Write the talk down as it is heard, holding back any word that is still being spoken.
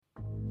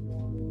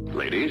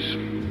Ladies,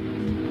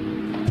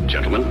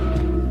 gentlemen,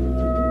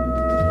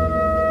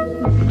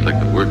 looks like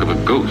the work of a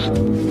ghost.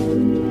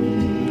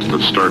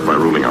 Let's start by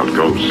ruling out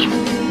ghosts.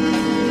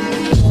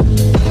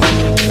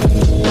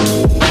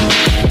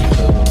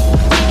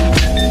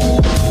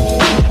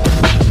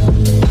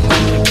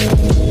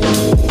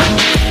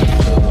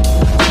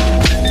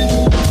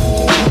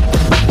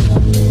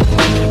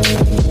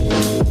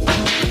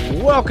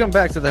 Welcome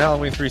back to the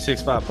Halloween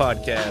 365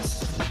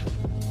 podcast,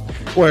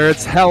 where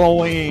it's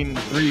Halloween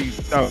 3.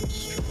 Oh,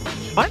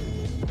 what?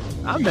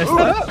 I messed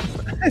up.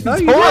 It's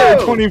horror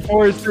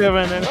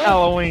 24/7 and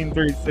Halloween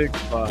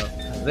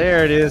 365.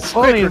 There it is.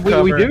 Well, I mean,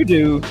 we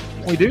do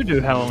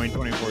Halloween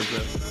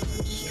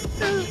 24/7.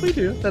 Yeah, we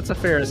do. That's a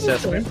fair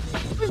assessment.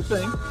 Same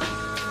thing.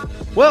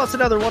 Well, it's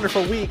another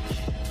wonderful week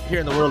here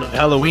in the world of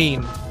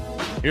Halloween,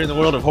 here in the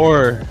world of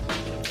horror.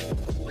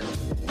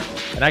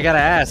 And I gotta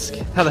ask,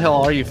 how the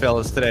hell are you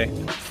fellas today?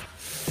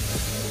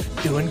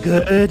 Doing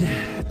good.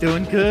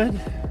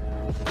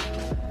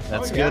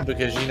 That's good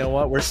because you know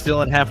what? We're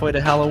still in halfway to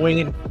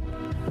Halloween.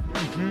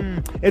 Mm-hmm.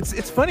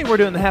 It's funny we're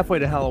doing the halfway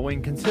to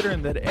Halloween,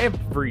 considering that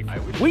every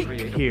week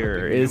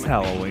here is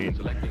Halloween.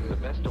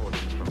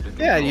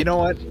 Yeah, you know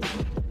what?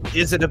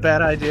 Is it a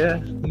bad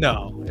idea?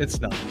 No, it's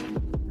not.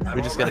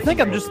 We just gotta.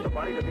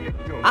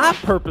 I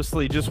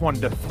purposely just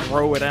wanted to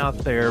throw it out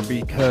there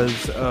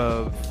because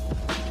of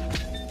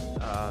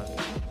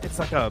it's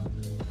like a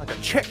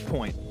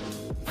checkpoint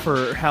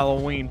for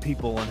Halloween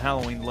people and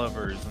Halloween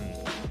lovers, and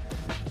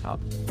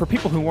for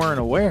people who weren't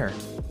aware,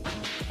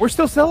 we're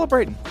still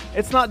celebrating.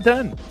 It's not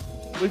done.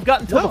 We've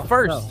got until the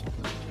 1st. No.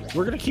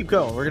 We're gonna keep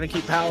going. We're gonna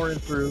keep powering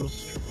through.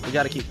 We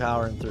gotta keep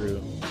powering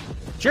through.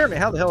 Jeremy,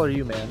 how the hell are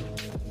you, man?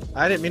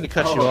 I didn't mean to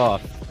cut you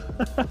off.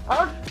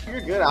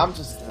 You're good. I'm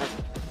just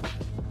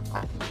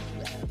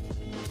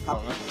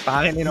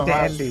fine and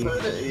dandy.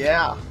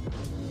 Yeah.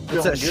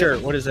 What's that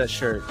shirt? What is that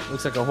shirt?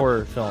 Looks like a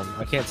horror film.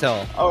 I can't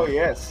tell. Oh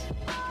yes.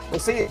 Well,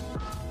 see,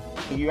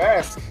 you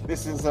ask.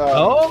 This is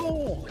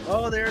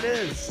Oh, there it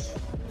is.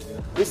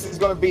 This is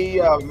going to be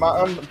my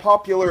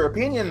unpopular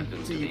opinion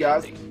to you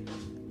guys.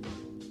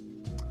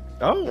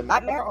 Oh, the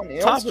Nightmare on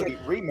Elm Street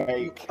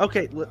remake.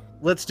 Okay,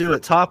 let's do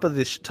it. Top of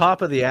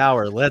the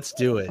hour. Let's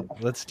do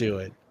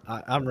it.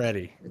 I'm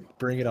ready.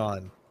 Bring it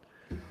on.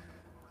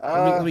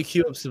 Let me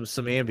cue up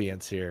some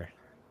ambience here.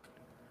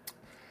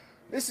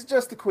 This is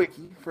just a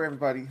quickie for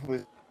everybody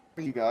with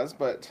you guys,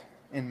 but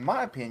in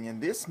my opinion,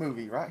 this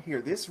movie right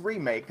here, this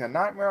remake, A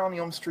Nightmare on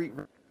Elm Street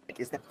remake,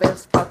 is the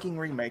best fucking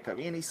remake of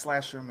any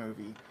slasher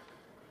movie.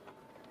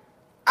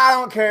 I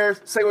don't care.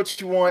 Say what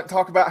you want.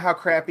 Talk about how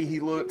crappy he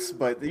looks,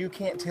 but you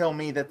can't tell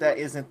me that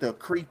isn't the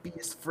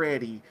creepiest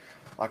Freddy.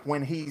 Like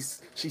when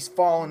she's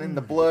falling in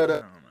the blood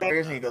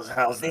upstairs and he goes,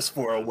 "How's this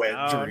for a wet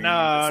dream?"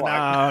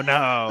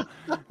 No.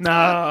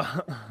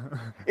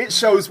 It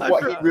shows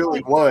what he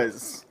really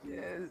was.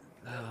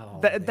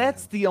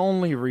 That's the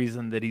only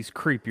reason that he's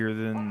creepier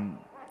than,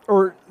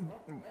 or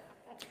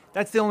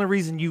that's the only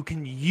reason you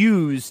can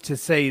use to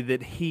say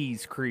that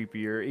he's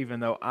creepier, even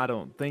though I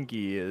don't think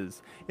he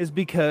is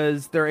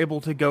because they're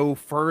able to go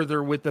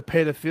further with the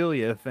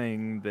pedophilia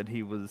thing that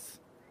he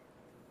was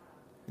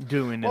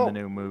doing in the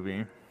new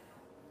movie.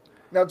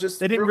 Now,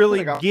 just they didn't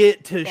really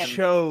get to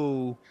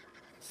show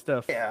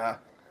stuff. Yeah,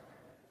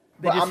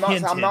 but I'm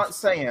not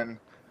saying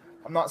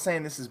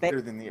this is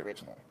better than the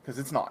original because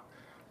it's not.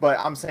 But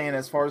I'm saying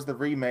as far as the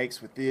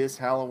remakes with this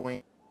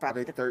Halloween,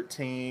 Friday the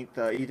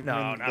 13th, even the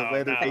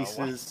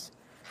Leatherfaces.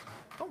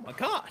 Oh my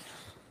god,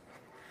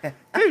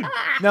 dude!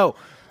 No,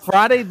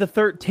 Friday the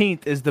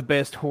 13th is the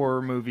best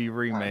horror movie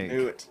remake. I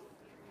knew it.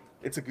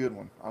 It's a good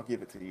one. I'll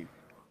give it to you.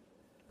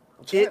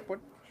 Well, Chad, what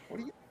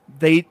do you?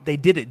 They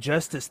did it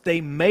justice. They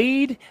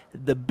made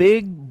the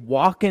big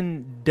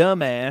walking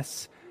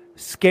dumbass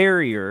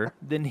scarier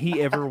than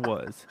he ever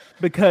was.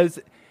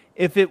 Because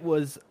if it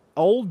was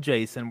old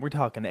Jason, we're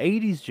talking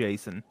 80s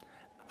Jason,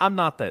 I'm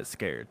not that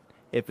scared.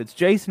 If it's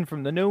Jason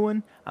from the new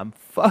one, I'm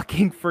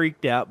fucking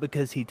freaked out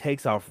because he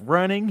takes off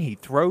running, he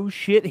throws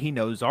shit, he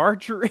knows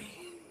archery.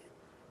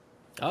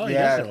 Oh, he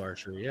does know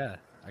archery, yeah.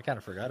 I kind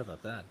of forgot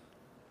about that.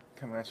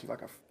 Coming at you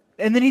like a...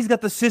 And then he's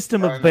got the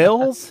system of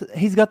bells.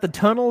 He's got the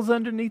tunnels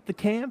underneath the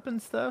camp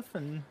and stuff.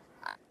 And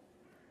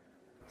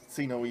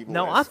see no evil.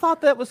 No, I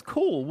thought that was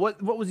cool.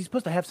 What was he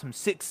supposed to have, some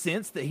sixth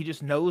sense that he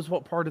just knows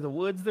what part of the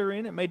woods they're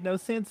in? It made no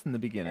sense in the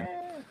beginning.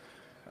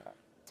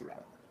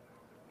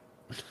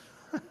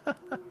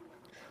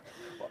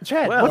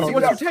 Chad, what's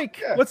your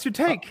take? Yeah. What's your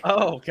take?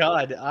 Oh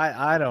God,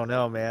 I don't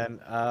know, man.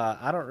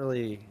 I don't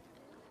really.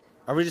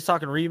 Are we just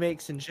talking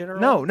remakes in general?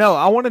 No.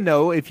 I want to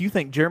know if you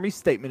think Jeremy's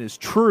statement is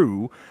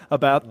true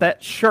about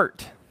that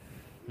shirt.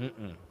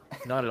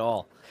 Not at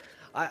all.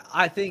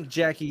 I think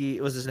Jackie,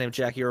 was his name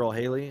Jackie Earl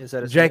Haley? Is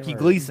that his Jackie name?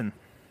 Gleason.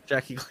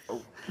 Jackie.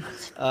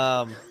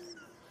 I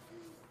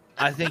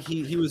think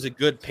he was a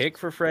good pick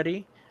for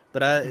Freddy,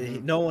 but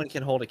no one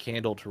can hold a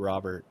candle to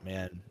Robert,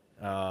 man.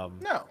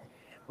 No.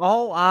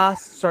 All I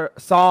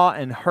saw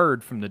and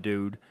heard from the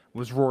dude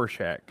was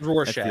Rorschach. That's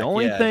Rorschach, the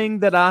only yeah. thing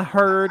that I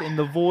heard in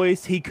the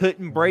voice. He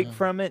couldn't break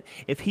from it.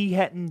 If he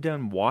hadn't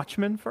done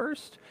Watchmen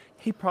first,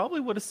 he probably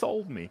would have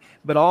sold me.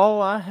 But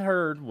all I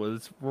heard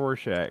was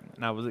Rorschach,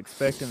 and I was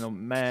expecting a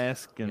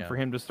mask and Yeah. for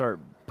him to start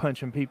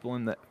punching people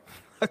in the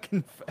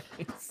fucking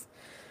face.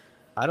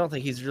 I don't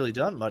think he's really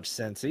done much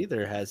since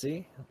either, has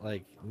he?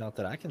 Like, not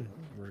that I can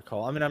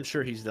recall. I mean, I'm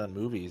sure he's done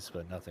movies,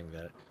 but nothing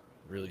that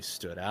really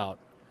stood out.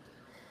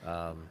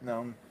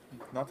 No,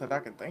 not that I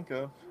can think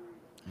of.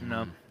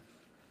 No.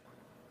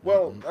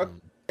 Well,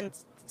 and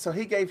so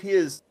he gave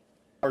his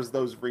as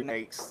those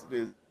remakes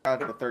is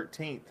Friday the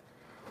 13th.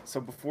 So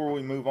before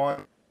we move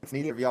on, if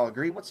neither of y'all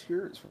agree, what's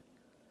yours?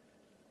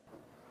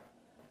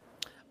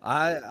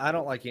 I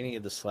don't like any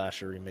of the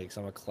slasher remakes.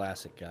 I'm a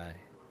classic guy.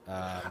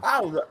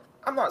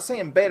 I'm not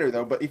saying better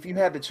though, but if you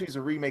had to choose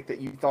a remake that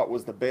you thought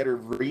was the better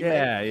remake,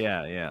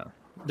 Yeah.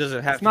 Does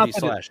it have It's to not be that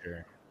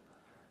slasher?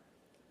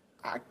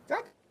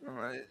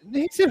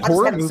 He said I just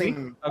horror haven't movie.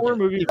 seen- Horror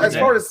movie. as remake.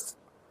 far as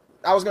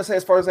I was gonna say,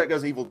 as far as that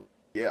goes, Evil,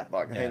 yeah,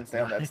 like Yeah. hands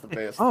down, that's the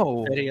best.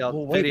 Oh, Fede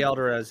well, wait,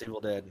 Alvarez,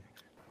 Evil Dead.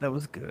 that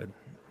was good.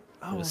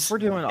 Oh, was- if we're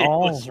doing it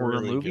all was horror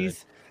really good.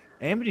 movies.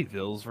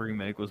 Amityville's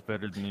remake was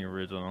better than the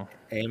original.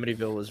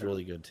 Amityville was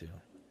really good too.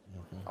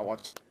 I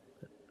watched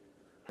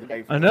the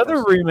day for the Another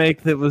first-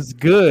 remake that was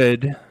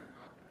good.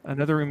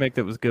 Another remake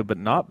that was good, but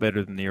not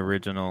better than the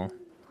original,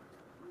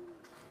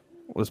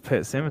 was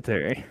Pet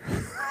Cemetery.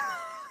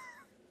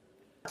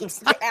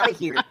 Get out of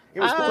here! It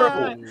was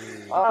horrible.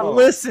 Oh.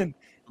 Listen.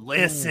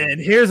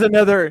 Here's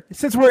another.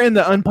 Since we're in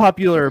the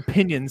unpopular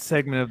opinion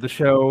segment of the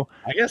show,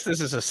 I guess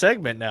this is a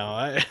segment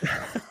now.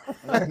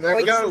 There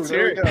we go.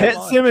 There we go. Pet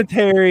on.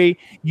 Cemetery,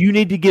 you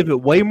need to give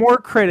it way more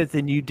credit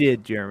than you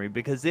did, Jeremy,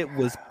 because it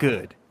was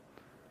good.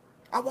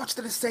 I watched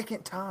it a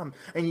second time,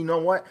 and you know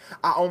what?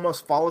 I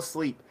almost fall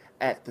asleep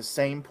at the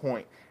same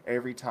point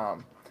every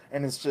time,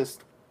 and it's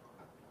just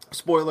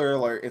spoiler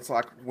alert. It's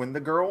like when the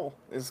girl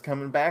is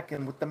coming back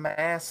and with the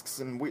masks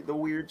and the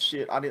weird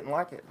shit. I didn't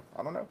like it.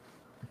 I don't know.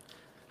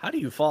 How do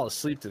you fall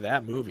asleep to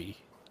that movie?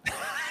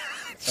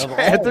 Of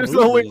all There's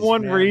only movies,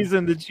 one man,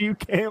 reason that you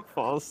can't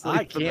fall asleep.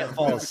 I to can't that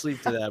fall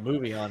asleep to that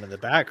movie on in the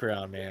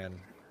background, man.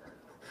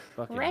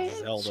 Fucking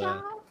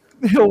Zelda.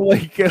 He'll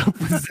wake up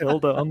with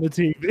Zelda on the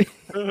TV.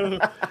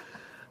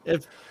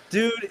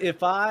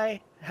 If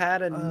I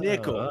had a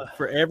nickel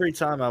for every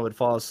time I would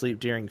fall asleep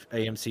during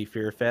AMC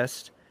Fear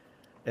Fest,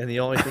 and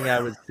the only thing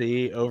I would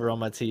see over on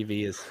my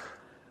TV is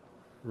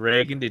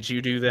Reagan, did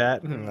you do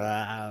that?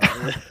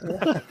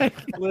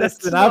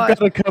 Listen, I've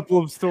got a couple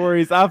of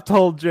stories. I've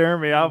told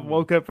Jeremy I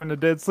woke up in a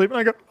dead sleep and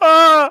I go,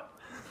 ah!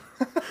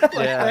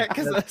 Yeah,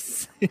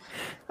 Because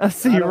I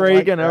see I don't like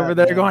Reagan that, over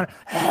there man.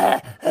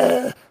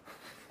 going,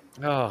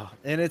 Oh,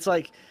 and it's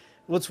like,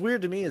 what's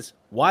weird to me is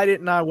why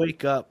didn't I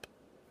wake up,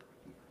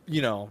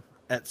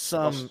 at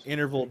some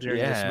interval during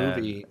this Yeah.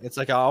 movie? It's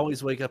like I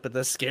always wake up at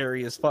the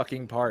scariest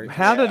fucking part.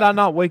 how did I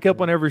not wake up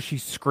whenever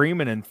she's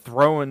screaming and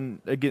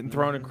getting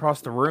thrown across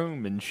the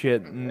room and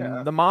shit? And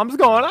Yeah. the mom's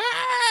going,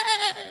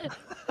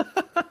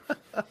 ah!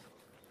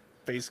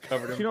 Face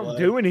covered in She don't blood.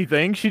 do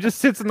anything. She just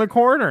sits in the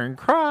corner and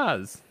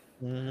cries.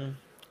 Mhm.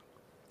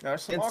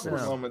 There's some It's,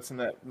 awkward moments in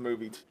that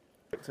movie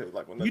too,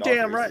 like when the You doctor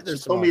damn is- right she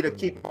there's told some me to awkward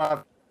keep my.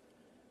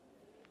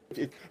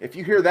 If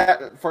you hear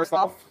that, first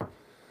off,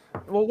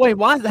 Well, wait,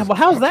 why?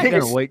 How's that going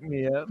Biggest- to wake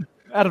me up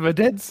out of a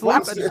dead sleep?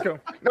 Well, I just go,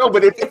 no,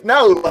 but if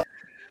no, like,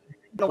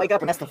 I'm gonna wake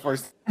up and that's the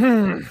first.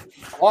 Did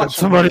Watch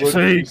somebody look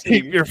say and see.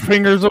 keep your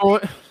fingers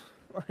on it?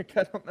 Like,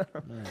 I don't know.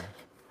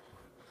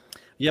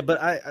 Yeah,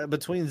 but I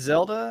between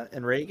Zelda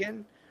and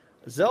Reagan,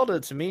 Zelda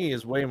to me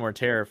is way more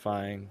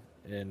terrifying.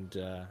 And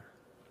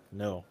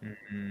no,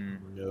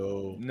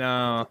 no,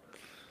 No.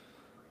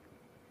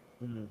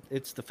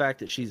 it's the fact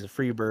that she's a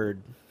free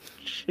bird.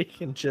 She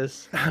can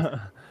just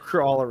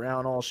crawl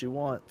around all she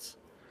wants.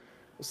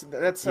 So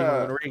that's Even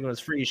when Reagan was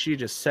free, she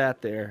just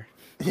sat there.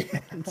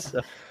 And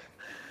so,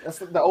 that's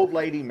the old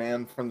lady,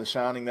 man, from The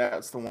Shining.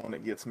 That's the one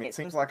that gets me. It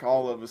seems like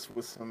all of us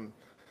with some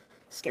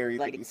scary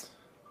ladies.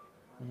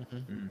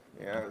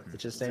 Yeah, It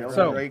just ain't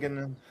Zelda, right.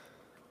 Reagan.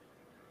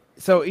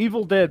 So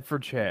Evil Dead for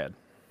Chad.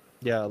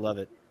 yeah, I love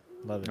it.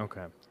 Love it.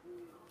 Okay.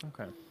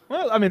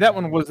 Well, I mean, that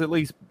one was at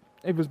least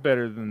it was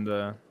better than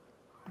the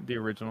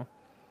original.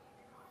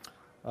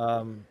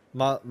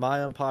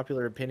 My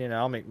unpopular opinion,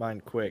 I'll make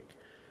mine quick.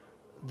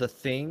 The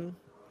Thing,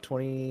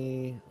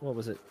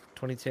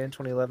 2010,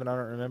 2011, I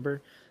don't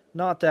remember.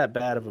 Not that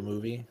bad of a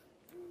movie.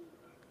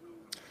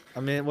 I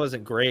mean, it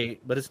wasn't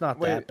great, but it's not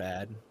that Wait.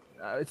 bad.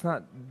 It's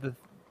not the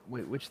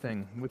wait. Which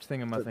thing? Which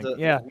thing am I The- thinking?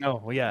 the- Yeah.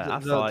 No. Yeah. I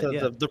saw it.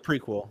 Yeah. The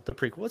prequel. The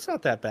prequel. It's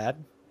not that bad.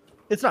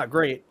 It's not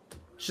great.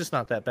 It's just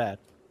not that bad.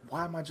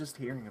 Why am I just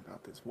hearing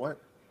about this? What?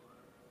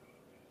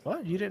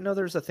 What? You didn't know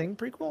there was a Thing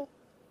prequel?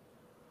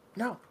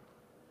 No,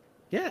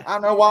 Yeah. I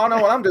know. Well, I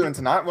know what I'm doing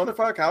tonight.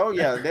 Motherfucker. Oh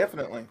yeah,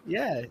 definitely.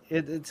 Yeah.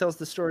 It tells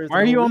the story of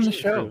Why are you on the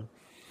Norwegian show? crew.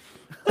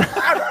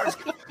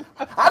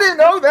 I didn't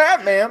know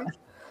that, man.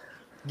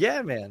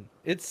 Yeah, man.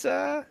 It's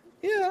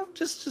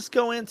just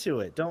go into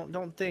it. Don't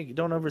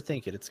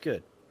overthink it. It's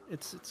good.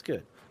 It's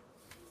good.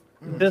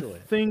 The Enjoy.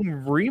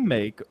 Thing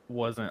remake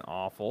wasn't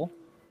awful.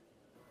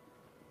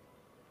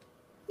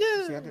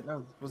 Yeah. See, I didn't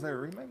know. Was there a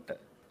remake?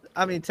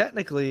 I mean,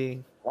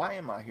 technically, Why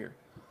am I here?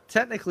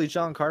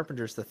 John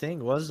Carpenter's The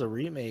Thing was a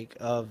remake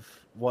of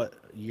what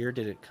year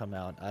did it come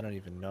out? I don't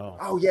even know.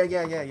 Oh yeah.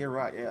 You're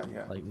right. Yeah.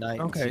 Like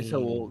 19. Okay,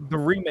 so the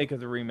remake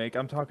of the remake.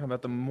 I'm talking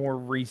about the more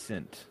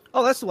recent.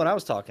 Oh, that's the one I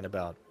was talking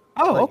about.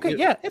 Oh, Like, okay,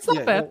 yeah, it's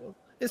not bad. well,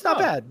 it's not Oh.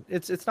 bad.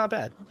 It's not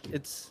bad.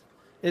 It's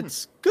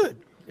good.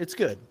 It's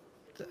good.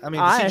 I mean,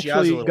 the I CGI 's a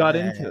actually little got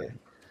meh. into it.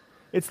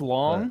 It's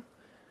long,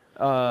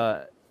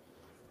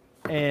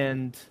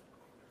 and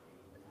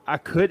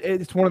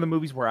it's one of the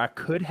movies where I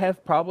could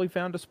have probably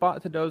found a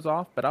spot to doze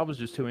off, but I was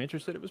just too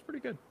interested. It was pretty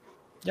good.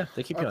 Yeah,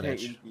 they keep you on Okay.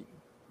 edge.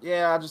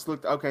 Yeah, I just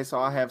looked. Okay, so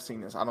I have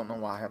seen this. I don't know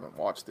why I haven't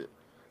watched it.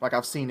 Like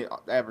I've seen it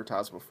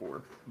advertised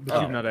before.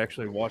 But you've not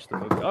actually watched the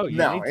movie. Oh, you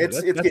No, need to.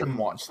 it's That's getting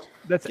watched.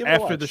 That's Give it a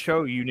after the watch.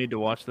 show. You need to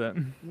watch that.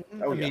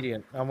 Oh, yeah.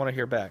 Immediate. I want to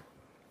hear back.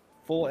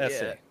 Full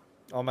essay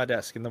on my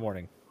desk in the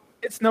morning.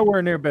 It's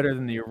nowhere near better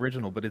than the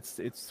original, but it's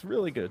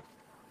really good.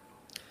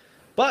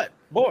 But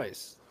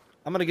boys,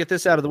 I'm gonna get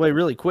this out of the way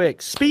really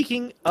quick.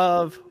 Speaking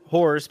of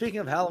horror, speaking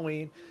of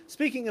Halloween,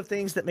 speaking of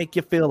things that make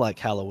you feel like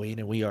Halloween,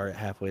 and we are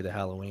halfway to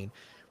Halloween,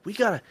 we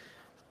got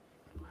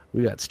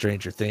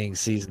Stranger Things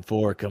season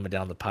 4 coming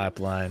down the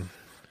pipeline.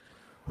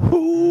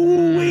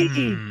 Hoo-wee.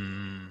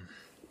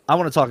 I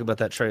want to talk about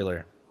that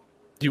trailer.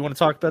 Do you want to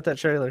talk about that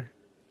trailer?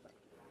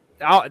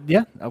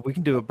 Yeah, we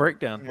can do a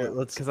breakdown. Yeah,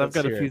 Because I've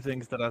got a hear few it.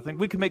 things that I think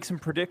we can make some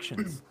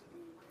predictions.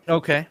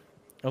 Okay.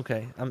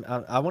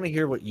 I want to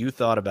hear what you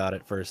thought about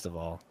it first of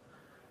all.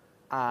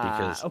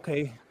 Because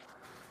Okay,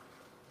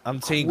 I'm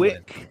tingling.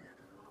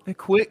 a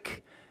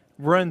quick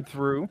run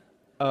through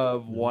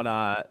of what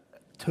I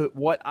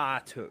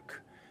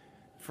took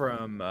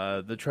from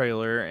the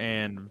trailer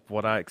and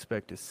what I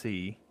expect to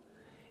see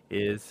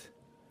is,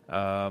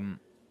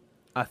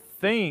 I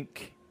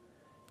think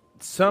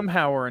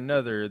somehow or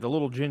another the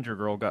little ginger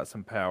girl got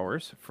some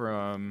powers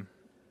from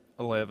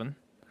 11.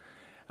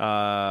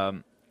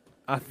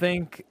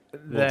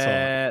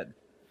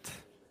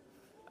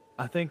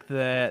 I think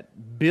that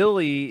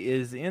Billy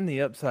is in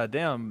the Upside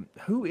Down.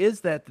 Who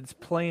is that that's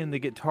playing the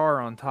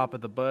guitar on top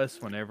of the bus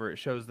whenever it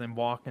shows them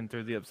walking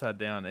through the Upside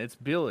Down? It's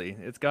Billy.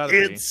 It's got to be.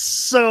 It's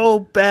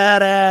so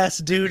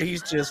badass, dude.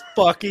 He's just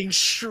fucking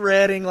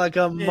shredding like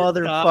a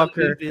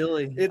motherfucker.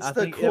 Billy. It's I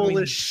the think- I coolest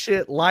mean,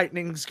 shit.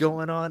 Lightning's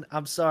going on.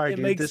 I'm sorry, It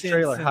dude. makes This sense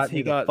trailer since hyped he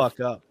me the got- fuck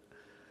up.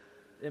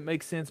 It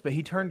makes sense, but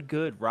he turned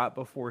good right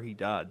before he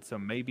died. So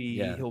maybe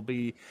Yeah.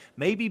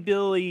 maybe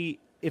Billy,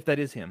 if that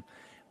is him,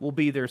 will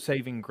be their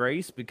saving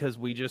grace because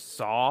we just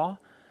saw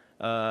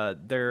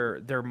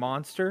their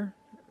monster,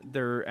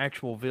 their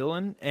actual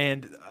villain.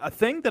 And a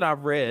thing that I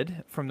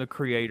read from the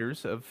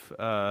creators of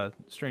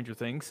Stranger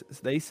Things,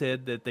 they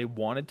said that they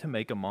wanted to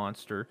make a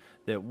monster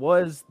that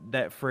was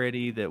that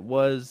Freddy, that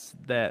was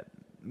that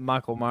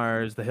Michael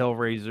Myers, the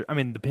Hellraiser,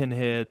 the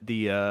Pinhead,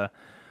 the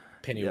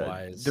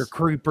Pennywise. their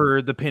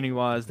Creeper, the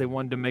Pennywise. They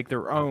wanted to make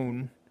their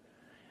own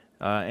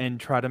and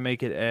try to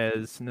make it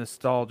as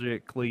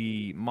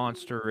nostalgically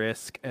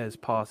monster-esque as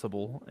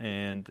possible.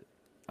 And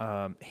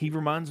he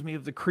reminds me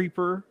of the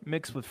Creeper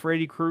mixed with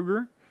Freddy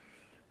Krueger.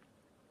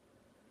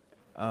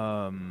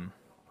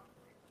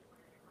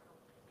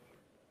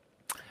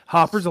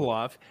 Hopper's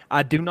alive.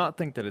 I do not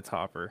think that it's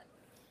Hopper.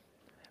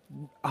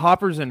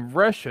 Hopper's in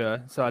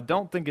Russia, so I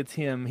don't think it's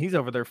him. He's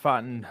over there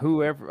fighting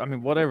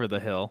whatever the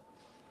hell.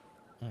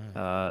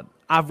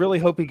 I really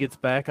hope he gets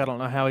back. I don't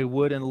know how he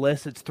would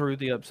unless it's through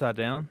the Upside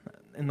Down.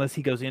 Unless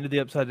he goes into the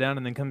Upside Down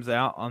and then comes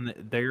out on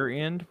their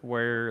end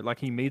where like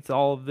he meets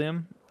all of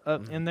them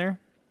up in there.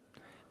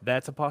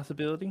 That's a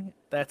possibility.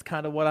 That's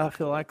kind of what I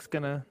feel like is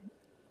going to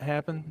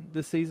happen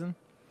this season.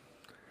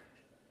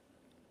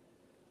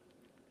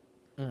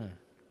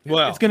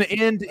 Well, It's going to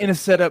end in a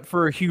setup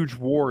for a huge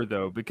war,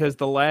 though, because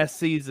the last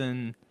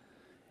season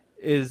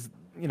is,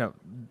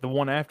 the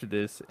one after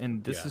this,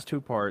 and this Yeah. is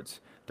 2 parts.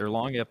 They're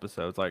long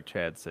episodes, like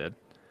Chad said.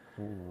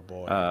 oh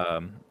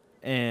boy.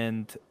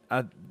 And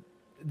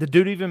the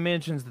dude even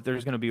mentions that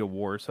there's going to be a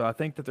war, so I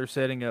think that they're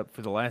setting up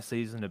for the last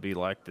season to be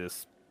like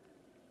this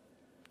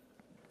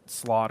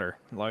slaughter.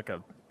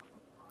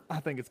 I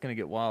think it's going to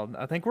get wild.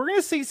 I think we're going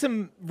to see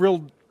some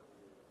real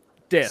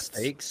deaths.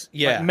 Stakes?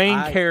 Like Yeah. main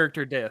I-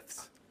 character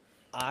deaths.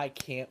 I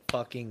can't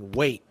fucking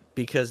wait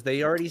because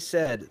they already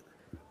said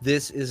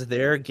this is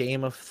their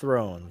Game of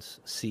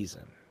Thrones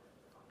season.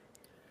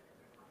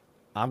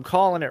 I'm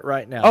calling it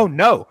right now. Oh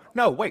no,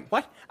 wait,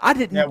 what? I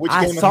didn't. Yeah, which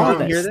I Game of saw Thrones?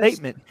 that Hear this?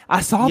 statement.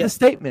 I saw Yeah. the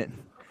statement.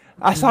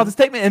 I saw the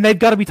statement, and they've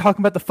got to be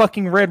talking about the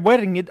fucking red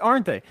wedding,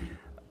 aren't they?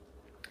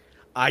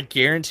 I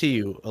guarantee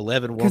you,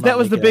 11 will Because not that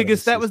was the make it out of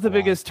biggest. this That was the season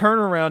alive. biggest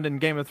turnaround in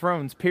Game of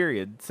Thrones.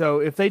 Period. So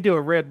if they do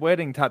a red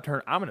wedding type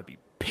turn, I'm gonna be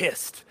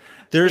pissed.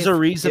 There's a If-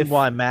 reason if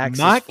why Max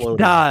Mike is floating.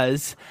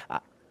 dies,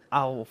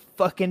 I'll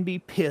fucking be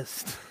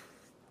pissed.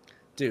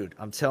 Dude,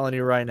 I'm telling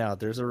you right now,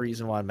 there's a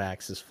reason why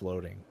Max is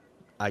floating.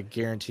 I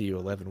guarantee you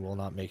 11 will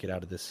not make it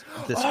out of this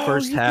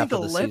first half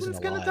of the season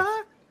alive.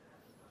 die?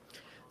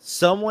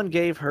 Someone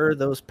gave her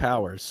those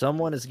powers.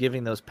 Someone is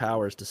giving those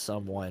powers to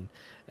someone,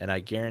 and I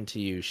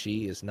guarantee you,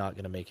 she is not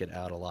going to make it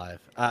out alive.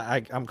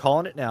 I'm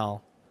calling it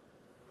now.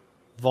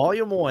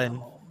 Volume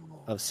 1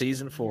 of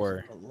season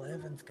 4.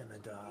 11's gonna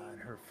die, and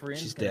her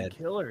friend's She's gonna dead.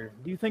 kill her.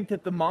 Do you think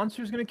that the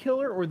monster's gonna kill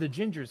her, or the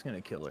ginger's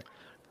gonna kill her?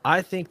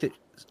 I think that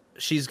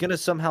she's going to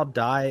somehow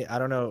die. I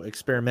don't know,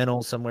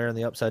 experimental somewhere in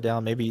the Upside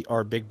Down. Maybe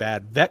our big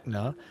bad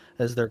Vecna,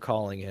 as they're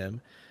calling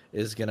him,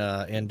 is going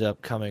to end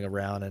up coming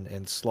around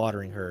and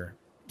slaughtering her.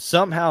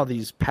 Somehow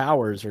these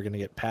powers are going to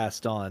get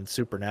passed on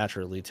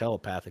supernaturally,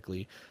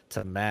 telepathically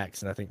to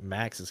Max, and I think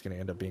Max is going to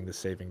end up being the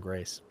saving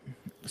grace.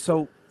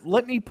 So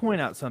let me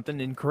point out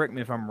something, and correct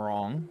me if I'm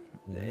wrong.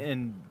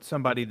 And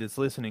somebody that's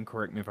listening,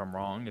 correct me if I'm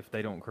wrong, if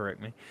they don't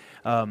correct me.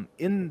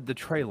 In the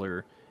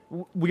trailer,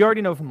 we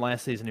already know from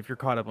last season, if you're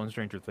caught up on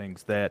Stranger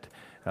Things, that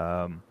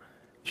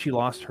she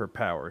lost her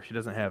power. She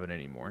doesn't have it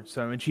anymore.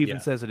 So, and she even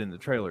says it in the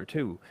trailer,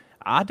 too.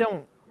 I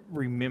don't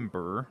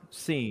remember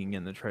seeing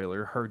in the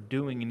trailer her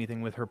doing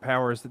anything with her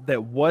powers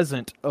that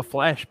wasn't a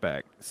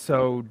flashback.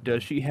 So,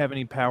 does she have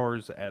any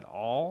powers at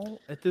all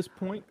at this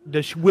point?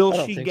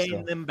 Will she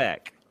gain them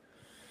back?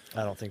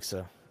 I don't think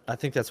so. I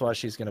think that's why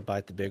she's going to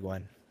bite the big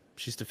one.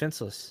 She's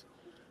defenseless.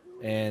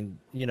 And,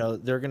 you know,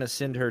 they're going to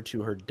send her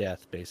to her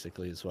death,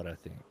 basically, is what I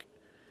think.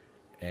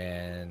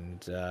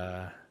 And,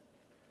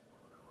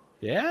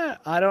 yeah,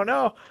 I don't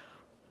know.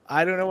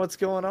 I don't know what's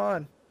going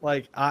on.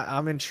 Like,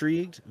 I'm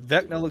intrigued.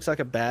 Vecna looks like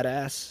a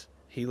badass.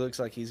 He looks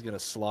like he's going to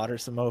slaughter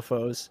some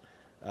mofos.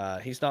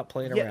 He's not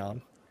playing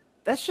around.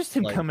 That's just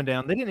him Like- coming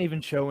down. They didn't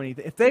even show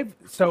anything.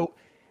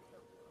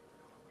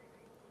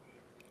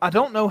 I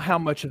don't know how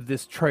much of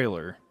this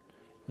trailer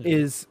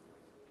is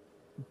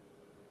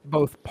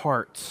both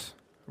parts,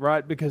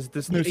 right? Because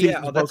this new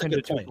season is broken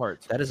into 2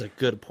 parts. That is a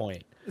good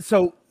point.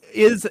 So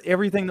is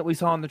everything that we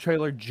saw in the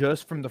trailer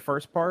just from the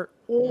first part,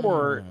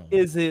 or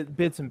is it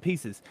bits and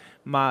pieces?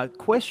 My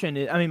question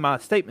is, my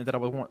statement that I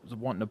was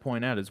wanting to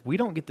point out is we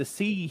don't get to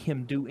see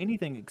him do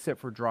anything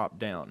except for drop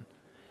down.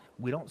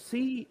 We don't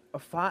see a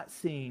fight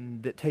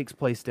scene that takes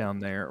place down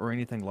there or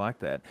anything like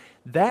that.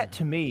 That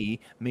to me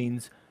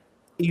means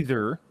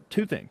either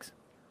 2 things.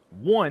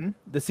 1,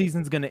 the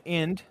season's going to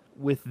end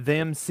with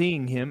them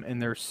seeing him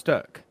and they're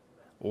stuck.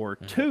 Or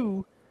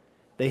 2,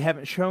 they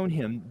haven't shown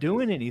him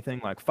doing anything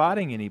like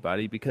fighting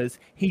anybody because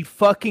he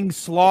fucking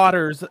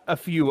slaughters a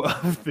few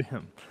of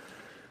them.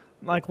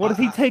 Like, what if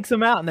he takes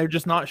them out and they're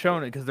just not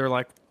showing it because they're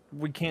like,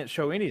 we can't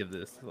show any of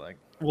this? Like,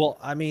 well,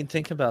 I mean,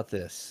 think about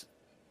this.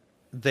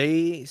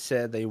 They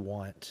said they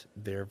want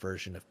their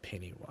version of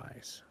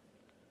Pennywise.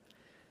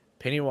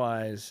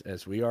 Pennywise,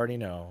 as we already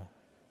know,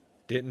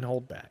 didn't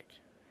hold back.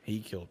 He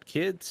killed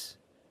kids.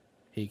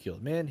 He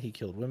killed men. He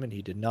killed women.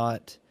 He did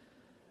not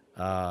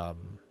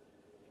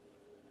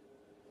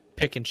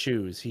pick and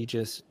choose. He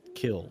just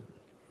killed.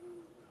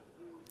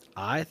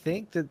 I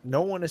think that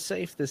no one is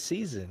safe this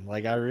season.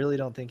 Like, I really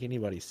don't think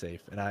anybody's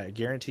safe. And I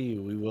guarantee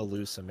you we will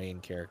lose some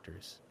main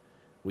characters.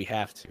 We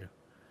have to.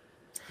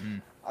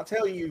 I'll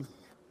tell you,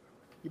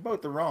 you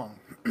both are wrong.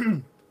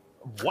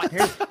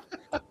 what?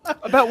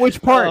 About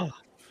which part?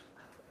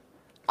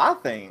 I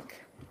think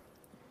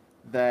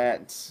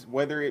that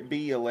whether it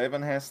be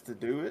 11 has to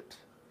do it,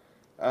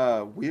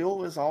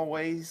 Will is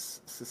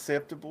always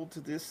susceptible to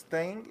this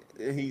thing.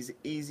 He's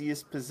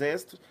easiest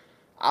possessed.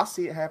 I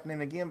see it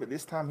happening again, but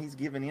this time he's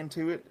giving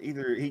into it.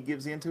 Either he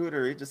gives into it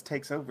or it just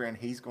takes over and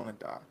he's going to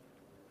die.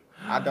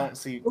 I don't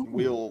see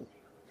Will.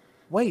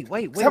 Wait.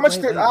 I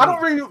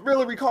don't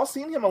really recall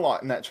seeing him a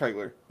lot in that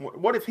trailer.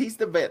 What if he's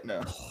the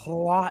Vecna?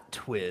 Plot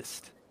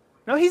twist.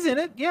 No, he's in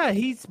it. Yeah,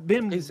 he's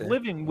been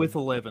living with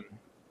 11.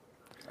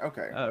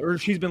 Okay. Or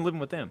she's been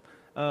living with them.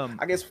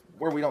 I guess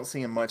where we don't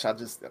see him much, I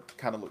just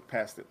kind of look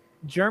past it.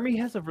 Jeremy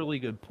has a really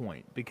good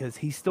point because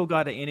he's still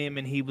got it in him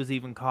and he was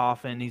even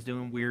coughing. He's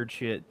doing weird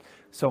shit,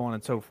 so on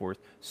and so forth.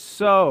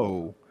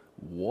 So,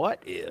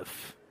 what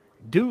if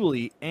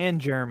Dooley and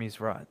Jeremy's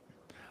right?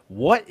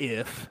 What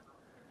if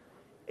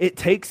it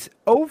takes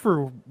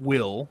over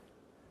Will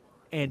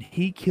and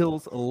he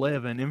kills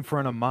 11 in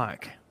front of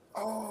Mike?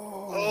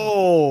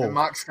 Oh, and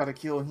Mike's got to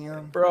kill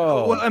him,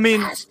 bro. Well, I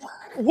mean,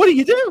 what do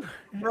you do,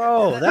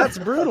 bro? That's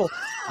brutal.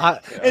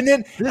 And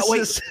then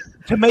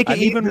to make it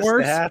even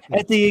worse,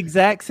 at the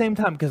exact same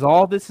time, because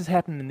all this is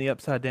happening in the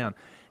Upside Down.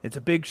 It's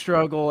a big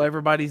struggle.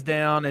 Everybody's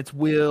down. It's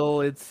Will.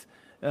 It's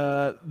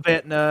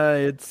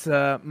Vecna. It's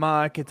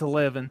Mike. It's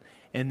 11.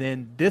 And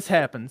then this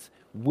happens.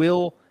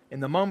 Will, in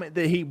the moment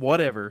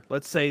that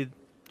let's say,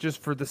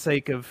 just for the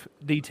sake of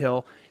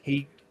detail,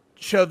 he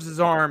shoves his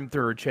arm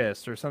through her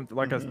chest or something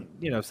like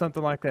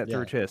something like that through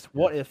her chest.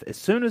 What if, as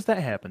soon as that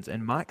happens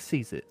and Mike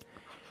sees it,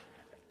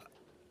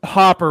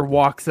 Hopper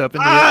walks up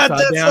and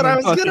that's what I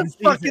was gonna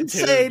fucking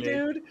say,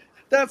 dude.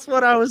 That's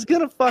what I was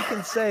gonna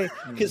fucking say.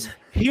 Because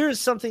here's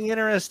something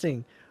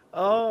interesting.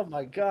 Oh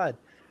my god,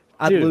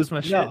 I'd lose my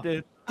shit,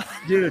 dude.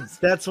 Dude,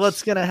 that's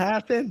what's gonna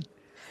happen.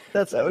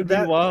 That would be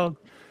wild.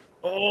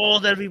 Oh,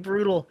 that'd be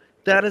brutal.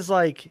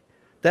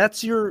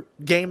 That's your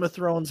Game of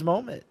Thrones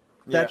moment.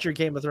 That's your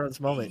Game of Thrones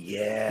moment.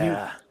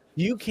 Yeah.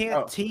 You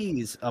can't Oh.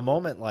 tease a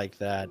moment like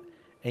that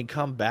and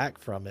come back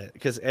from it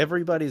because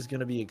everybody's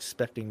going to be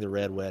expecting the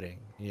red wedding.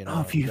 You know,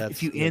 Oh, if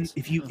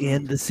you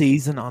end the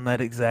season on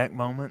that exact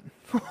moment,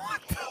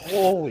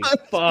 holy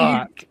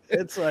fuck,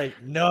 it's like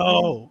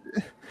no.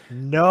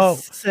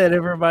 set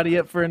everybody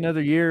up for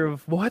another year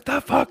of what the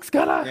fuck's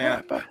gonna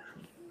happen.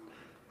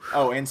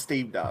 Oh, and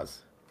Steve does.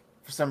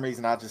 For some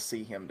reason, I just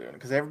see him doing it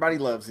because everybody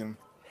loves him.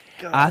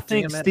 God I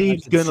think damn it,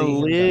 Steve's I can gonna see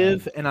him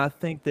live, dying. and I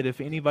think that if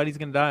anybody's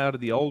gonna die out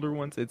of the older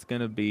ones, it's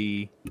gonna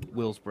be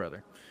Will's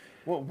brother.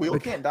 Well, Will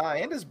can't die,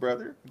 and his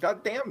brother.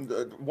 God damn,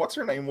 what's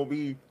her name will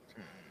be.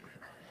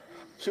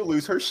 She'll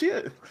lose her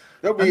shit.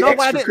 There'll be No,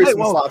 but extra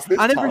Christmas slots this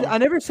I time.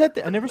 never said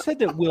that. I never said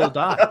that Will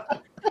died.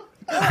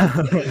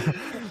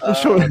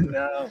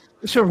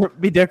 She'll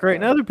be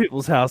decorating other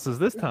people's houses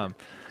this time.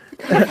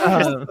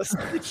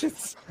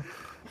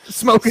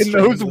 Smoking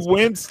those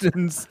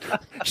Winstons.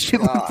 She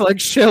looks like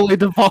Shelley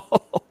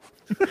Duvall.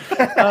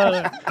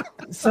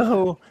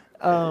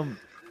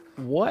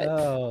 What?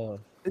 Oh,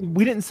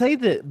 We didn't say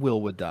that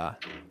Will would die.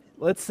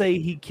 Let's say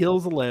he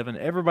kills 11.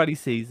 Everybody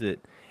sees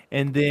it.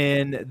 And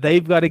then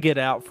they've got to get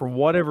out for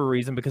whatever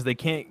reason because they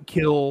can't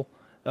kill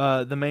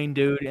the main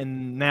dude.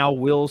 And now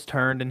Will's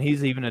turned and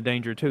he's even a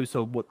danger too.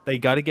 So they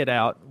got to get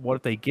out. What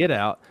if they get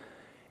out?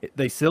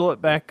 They seal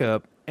it back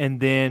up. And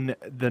then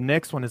the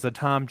next one is a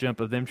time jump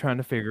of them trying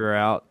to figure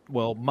out,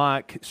 well,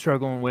 Mike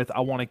struggling with, I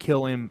want to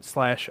kill him /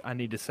 I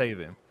need to save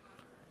him.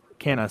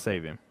 Can I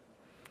save him?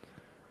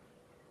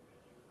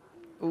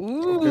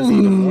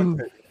 Ooh.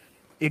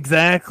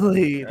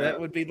 Exactly. That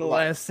would be the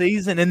last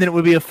season. And then it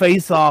would be a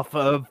face-off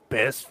of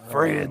best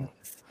friends.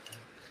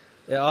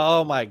 yeah,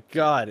 oh my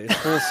God! It's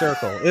full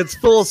circle. It's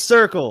full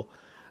circle.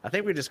 I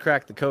think we just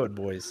cracked the code,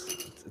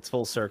 boys. It's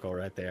full circle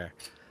right there.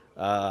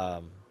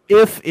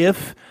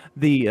 If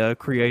the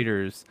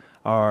creators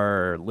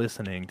are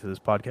listening to this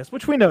podcast,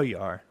 which we know you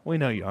are, we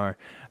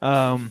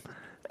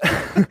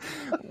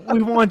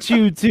want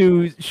you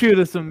to shoot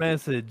us a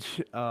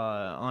message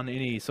on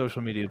any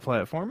social media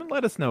platform and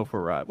let us know if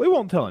we're right. We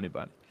won't tell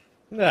anybody.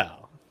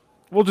 No,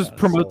 We'll just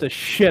promote the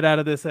shit out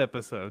of this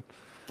episode.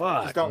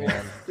 fuck,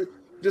 man.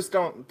 Just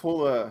don't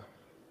pull a. Did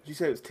you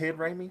say it was Ted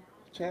Raimi,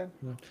 Chad?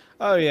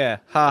 Oh yeah,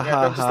 ha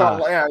ha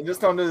ha.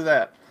 Just don't do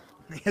that.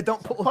 Yeah,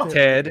 don't pull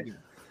Ted.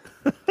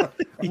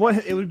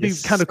 What it would be You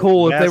kind of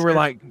cool if they were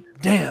bastard.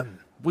 like, "Damn,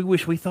 we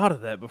wish we thought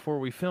of that before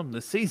we filmed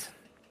this season."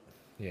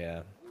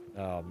 Yeah.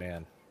 Oh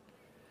man.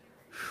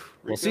 Well,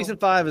 Refill? season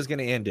 5 is going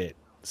to end it,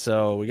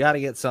 so we got to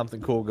get something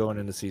cool going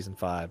into season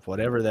 5,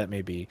 whatever that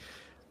may be.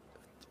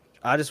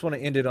 I just want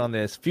to end it on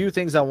this. Few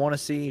things I want to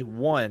see.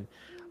 One,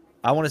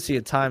 I want to see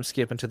a time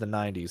skip into the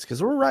 90s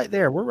because we're right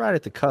there. We're right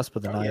at the cusp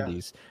of the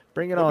 90s.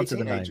 Bring it They'll on be to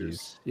the teenagers.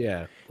 90s.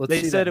 Yeah. Let's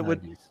They see said that it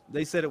would. 90s.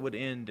 They said it would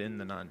end in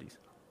the 90s.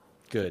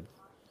 Good,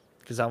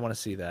 because I want to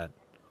see that.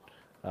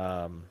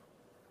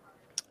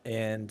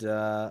 And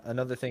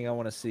another thing I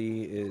want to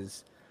see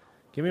is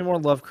give me more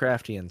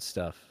Lovecraftian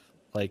stuff.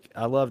 Like,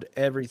 I loved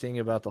everything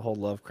about the whole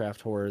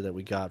Lovecraft horror that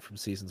we got from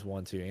seasons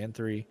 1, 2, and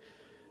 3.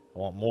 I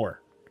want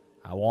more.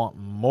 I want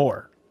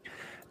more.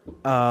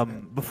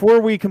 Before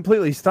we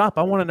completely stop,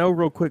 I want to know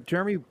real quick,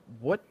 Jeremy,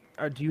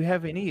 do you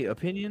have any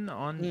opinion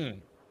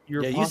on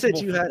your? Yeah, you said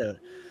possible you had a.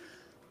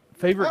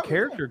 favorite Oh,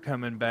 character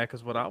coming back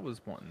is what I was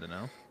wanting to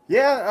know.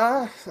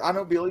 Yeah, I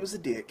know Billy was a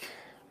dick,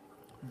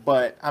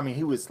 but I mean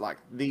he was like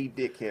the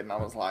dickhead, and I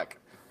was like,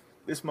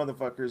 this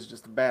motherfucker is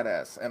just a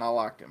badass, and I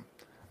liked him.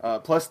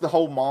 Plus the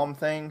whole mom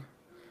thing.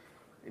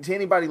 To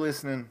anybody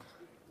listening,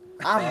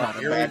 I'm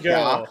not a bad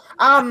guy.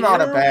 I'm not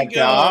a bad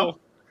guy.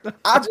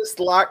 I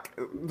just like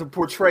the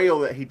portrayal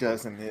that he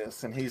does in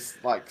this, and he's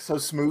like so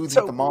smooth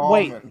with the mom.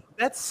 wait, and,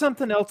 that's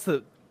something else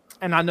that,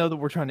 and I know that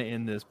we're trying to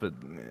end this, but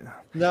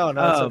No, it's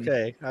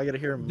okay. I got to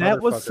hear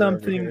that was motherfucker over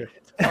something. here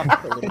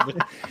talk a little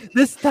bit.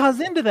 This ties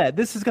into that.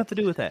 This has got to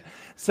do with that.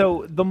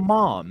 So the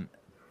mom,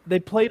 they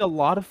played a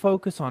lot of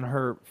focus on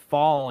her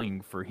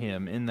falling for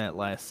him in that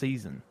last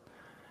season.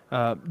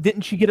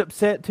 Didn't she get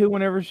upset too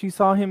whenever she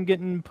saw him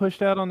getting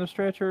pushed out on the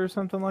stretcher or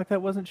something like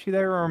that? Wasn't she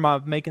there, or am I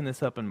making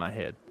this up in my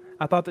head?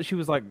 I thought that she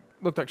was like,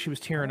 looked like she was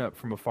tearing up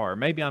from afar.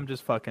 Maybe I'm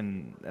just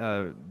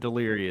fucking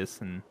delirious.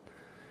 And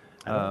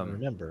I don't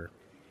remember.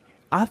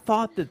 I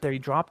thought that they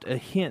dropped a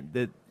hint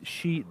that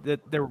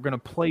they were going to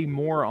play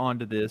more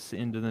onto this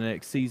into the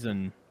next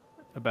season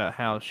about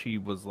how she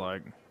was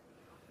like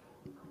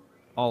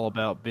all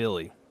about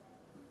Billy.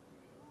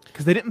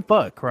 Because they didn't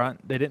fuck, right?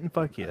 They didn't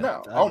fuck yet.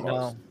 no,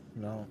 almost.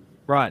 No.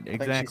 Right, she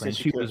exactly. And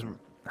said she she was couldn't.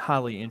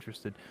 highly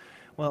interested.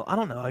 Well, I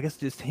don't know. I guess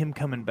just him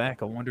coming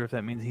back. I wonder if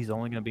that means he's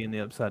only going to be in the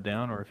Upside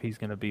Down, or if he's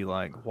going to be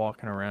like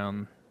walking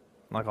around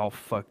like all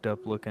fucked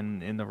up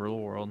looking in the real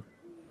world.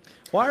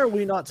 Why are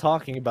we not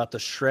talking about the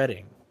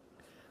shredding?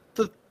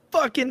 The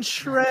fucking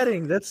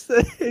shredding.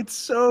 It's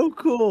so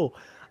cool.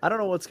 I don't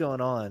know what's going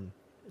on.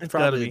 It's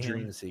gotta probably a be him.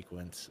 dream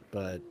sequence,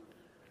 but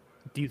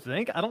Do you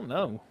think? I don't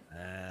know.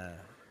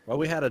 well,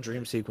 we had a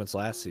dream sequence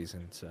last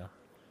season, so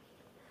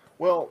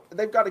Well,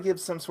 they've got to give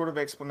some sort of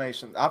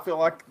explanation. I feel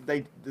like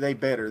they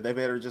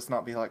better just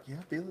not be like, yeah,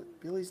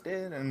 Billy's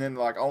dead, and then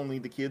like only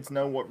the kids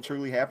know what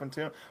truly happened to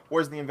him.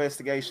 Where's the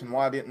investigation?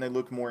 Why didn't they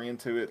look more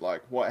into it?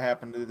 Like, what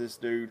happened to this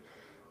dude?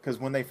 Because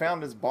when they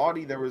found his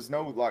body, there was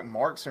no like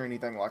marks or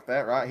anything like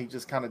that, right? He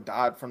just kind of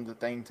died from the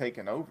thing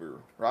taking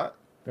over, right?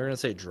 They're gonna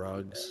say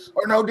drugs.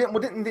 Or no,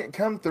 didn't it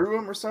come through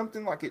him or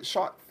something? Like it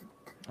shot.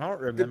 I don't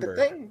Did the remember.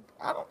 thing?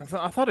 I don't.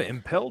 I thought it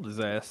impelled his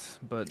ass,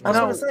 but I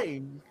was gonna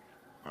say.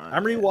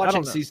 I'm I rewatching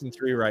don't know. season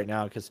 3 right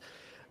now because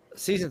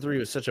season 3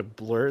 was such a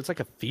blur. It's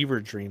like a fever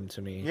dream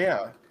to me.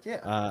 Yeah.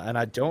 And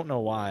I don't know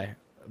why,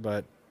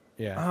 but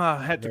yeah.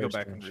 I had to go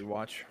Very back and strange.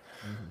 rewatch.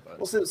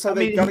 Well, so I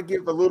they've mean, got to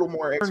give a little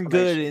more Turned explanation.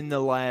 good in the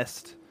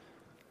last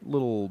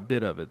little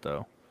bit of it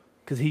though,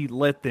 because he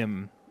let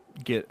them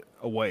get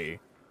away.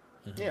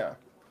 Yeah.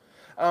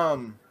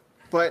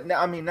 But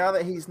now, I mean, now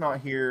that he's not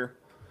here,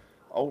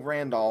 old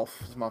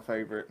Randolph is my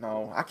favorite.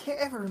 No, I can't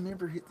ever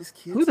remember this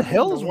kid's Who the name.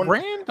 hell is one,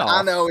 Randolph?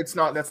 I know it's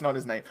not. That's not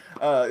his name.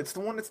 It's the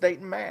one that's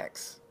dating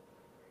Max.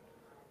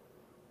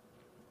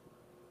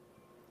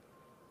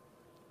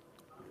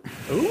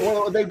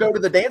 Well, they go to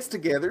the dance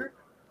together.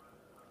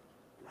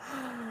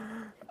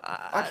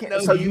 I can't. know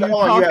So who you you're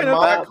know, you have talking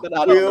about, Mike, but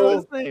I don't know Will.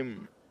 his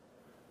name.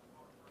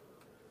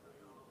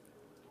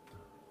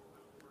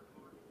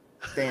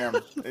 Damn,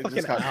 it Fucking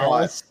just got quiet.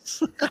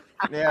 Alice.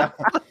 Yeah.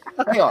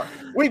 Hang on,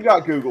 we've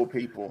got Google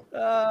people.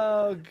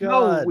 Oh No,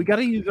 god. we got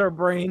to use our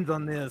brains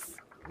on this.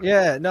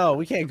 Yeah, no,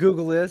 we can't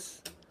Google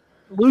this.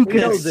 Lucas. We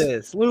know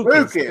this.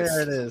 Lucas. Lucas.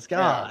 There it is.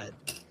 God.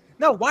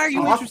 No, why are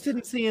you Oh, interested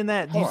in seeing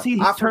that? Do you hold on, see I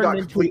he's forgot turned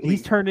into completely.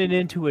 he's turning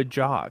into a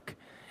jock,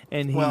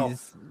 and he's Well-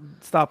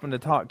 stopping to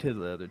talk to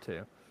the other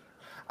two.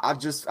 I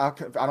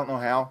don't know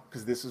how,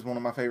 because this is one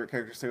of my favorite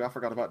characters too. I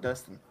forgot about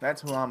Dustin.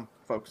 That's who I'm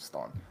focused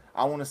on.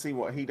 I want to see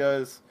what he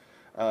does.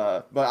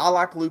 But I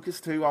like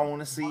Lucas too. I want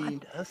to see.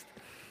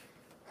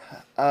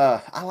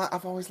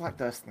 I've always liked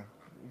Dustin.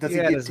 Does He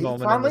he had get his teeth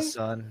moment in finally? the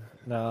sun.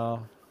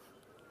 No.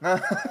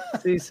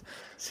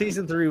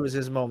 Season 3 was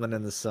his moment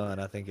in the sun.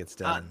 I think it's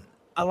done.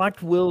 I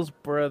liked Will's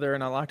brother,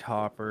 and I liked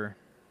Hopper.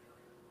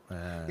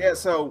 Yeah.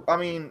 So I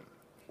mean,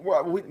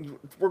 we're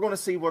going to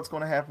see what's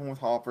going to happen with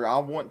Hopper. I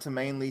want to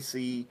mainly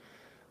see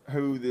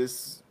who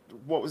this.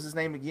 What was his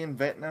name again?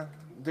 Vecna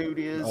dude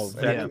is. Oh,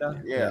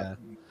 Vecna? Yeah.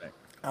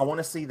 I want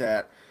to see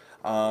that.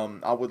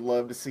 I would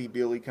love to see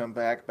Billy come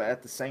back, but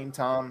at the same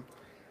time,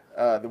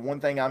 the one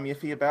thing I'm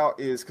iffy about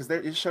is because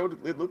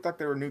it looked like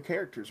there were new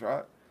characters,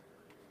 right?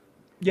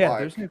 Yeah, Like,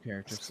 there's new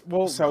characters.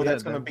 Well, So yeah,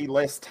 that's going to be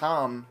less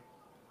time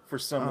for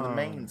some of the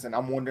mains, and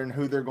I'm wondering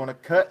who they're going to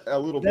cut a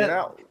little bit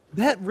out.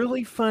 that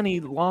really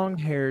funny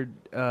long-haired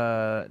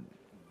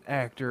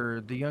actor,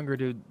 the younger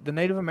dude, the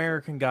Native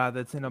American guy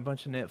that's in a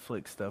bunch of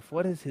Netflix stuff.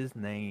 What is his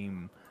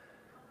name?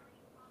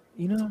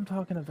 You know what I'm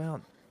talking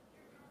about?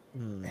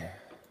 I'm not-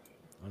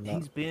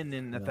 He's been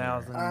in familiar.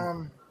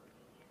 1,000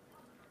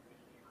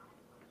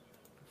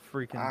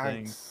 freaking I-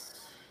 things.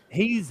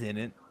 He's in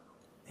it.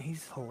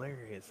 He's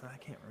hilarious. I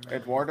can't remember.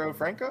 Eduardo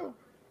Franco.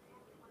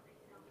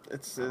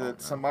 It's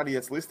somebody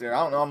that's listed.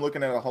 I don't know. I'm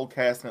looking at a whole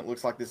cast, and it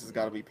looks like this has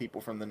got to be people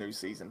from the new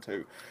season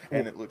too,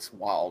 and it looks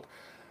wild.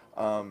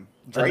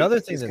 Drake Another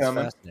thing is that's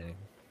coming. fascinating.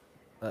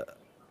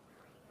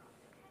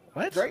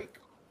 What? Drake.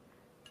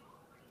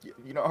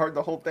 You know, I heard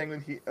the whole thing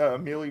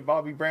with Millie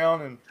Bobby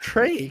Brown, and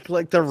Drake?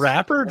 Like the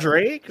rapper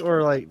Drake?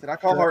 Or like. did I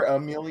call her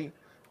Millie?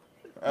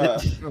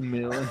 A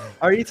million.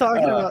 Are you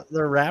talking about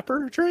the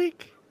rapper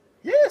Drake?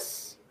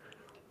 Yes.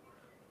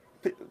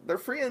 They're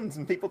friends,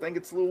 and people think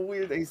it's a little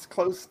weird that he's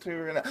close to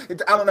her. And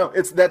I don't know.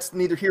 That's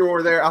neither here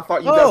or there. I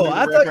thought you guys Oh, knew the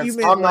I thought reference. you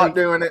meant, I'm like- not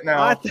doing it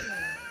now.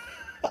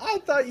 I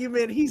thought you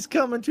meant he's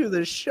coming to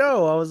the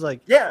show. I was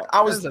like, Yeah, I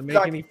that was doesn't make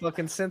like, any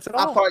fucking sense at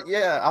I all.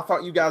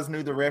 thought you guys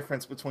knew the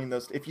reference between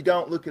those. If you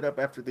don't, look it up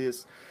after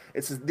this. The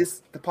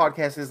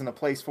podcast isn't a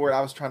place for it.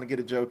 I was trying to get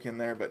a joke in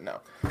there, but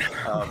no,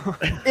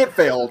 it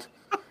failed.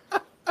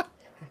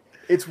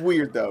 It's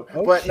weird though,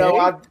 but no,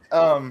 I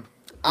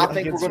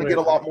think we're it's going to get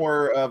a weird. lot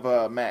more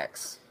of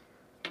Max.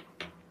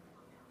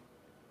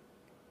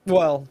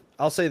 Well,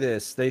 I'll say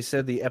this. They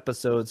said the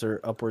episodes are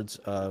upwards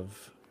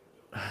of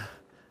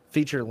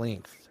feature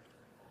length.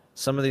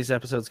 Some of these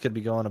episodes could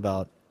be going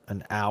about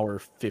an hour,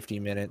 50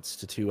 minutes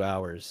to 2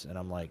 hours. And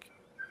I'm like,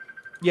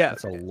 Yeah,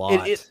 that's a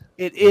lot. it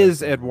is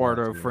That's a lot,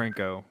 Eduardo dude.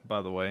 Franco,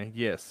 by the way.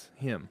 Yes,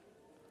 him.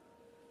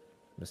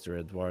 Mr.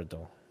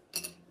 Eduardo.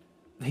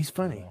 He's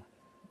funny.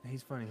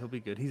 He's funny. He'll be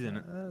good. He's in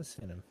it. I've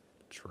seen him.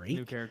 New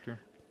Drake? character.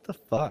 What the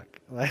fuck?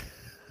 Like,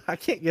 I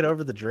can't get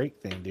over the Drake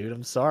thing, dude.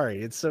 I'm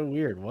sorry. It's so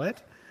weird.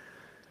 What?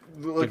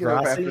 Look it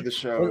up after Degrassi? the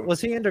show.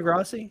 Was he in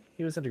Degrassi?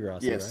 He was in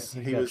Degrassi, Yes,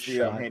 right? he got was the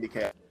shot.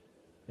 handicap.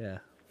 Yeah.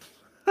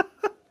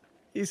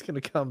 He's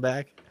gonna come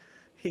back.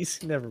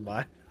 He's never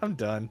mind. I'm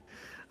done.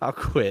 I'll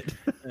quit.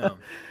 Yeah.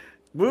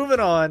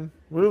 Moving on.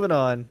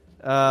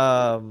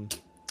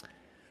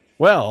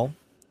 Well,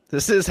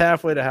 this is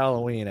halfway to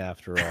Halloween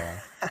after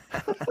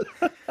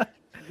all.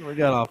 We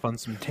got off on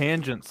some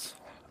tangents.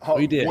 Oh,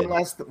 We did. One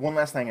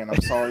last thing, and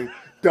I'm sorry.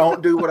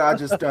 Don't do what I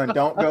just done.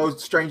 Don't go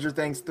Stranger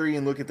Things 3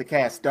 and look at the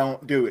cast.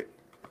 Don't do it.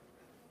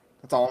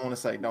 That's all I want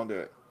to say. Don't do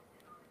it.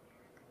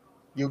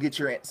 You'll get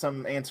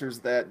some answers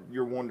that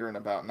you're wondering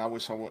about, and I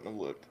wish I wouldn't have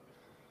looked.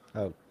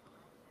 Oh,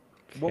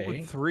 What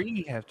would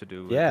 3 have to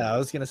do with yeah. it? I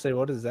was gonna say,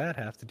 what does that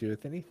have to do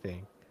with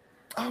anything?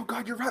 Oh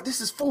God, you're right. This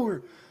is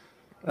 4.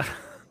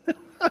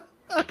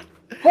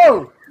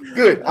 Whoa,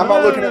 good. I'm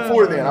not looking at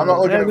 4 then. I'm not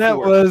looking And at that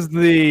 4. was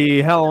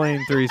the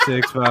Halloween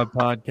 365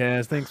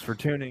 podcast. Thanks for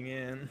tuning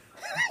in.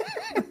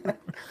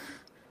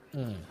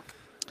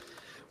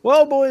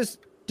 Well, boys,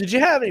 did you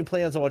have any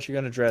plans on what you're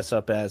gonna dress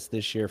up as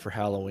this year for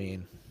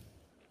Halloween?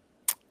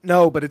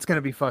 No, but it's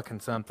gonna be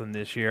fucking something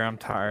this year. I'm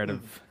tired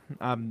of.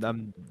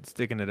 I'm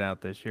sticking it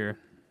out this year.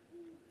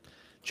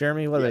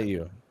 Jeremy, what about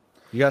you?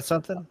 You got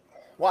something?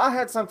 Well, I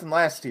had something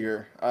last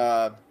year,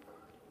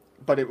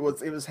 but it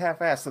was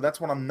half-assed. So that's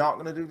what I'm not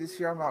going to do this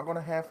year. I'm not going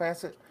to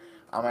half-ass it.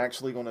 I'm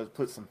actually going to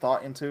put some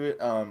thought into it.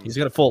 He's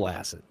gonna full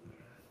ass it.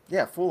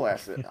 Yeah,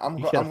 full-ass it. I'm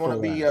You gotta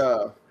going to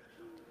full be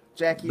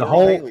Jackie The Earle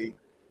whole- Haley.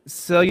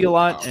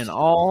 Cellulite and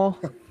all.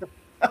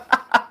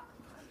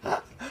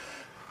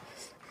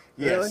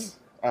 Yes.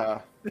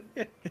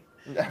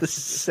 The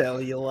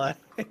cellulite.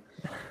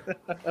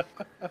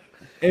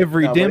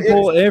 Every No, but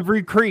dimple,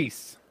 every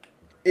crease.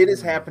 It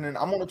is happening.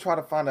 I'm going to try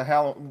to find a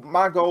Halloween.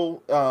 My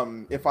goal,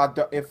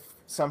 if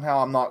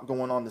somehow I'm not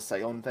going on the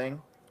Salem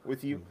thing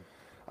with you,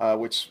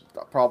 which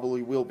I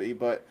probably will be,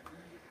 but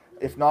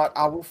if not,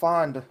 I will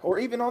find, or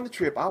even on the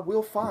trip, I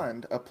will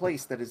find a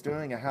place that is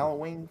doing a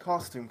Halloween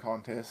costume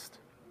contest,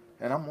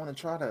 and I'm going to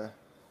try to.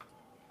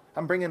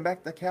 I'm bringing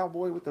back the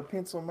cowboy with the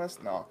pencil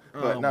mustache. No,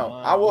 but Oh no,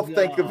 my I will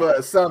think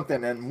of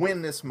something and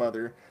win this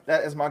mother.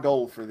 That is my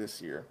goal for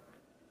this year.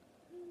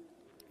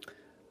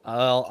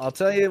 I'll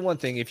tell you one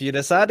thing. If you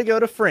decide to go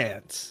to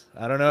France,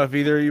 I don't know if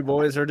either of you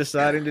boys are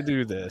deciding to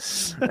do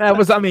this. That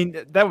was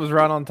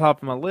right on top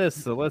of my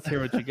list. So let's hear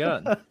what you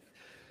got.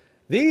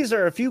 These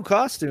are a few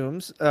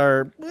costumes,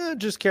 or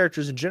just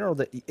characters in general,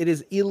 that it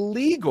is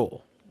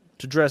illegal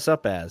to dress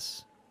up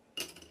as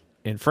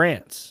in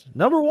France.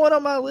 Number 1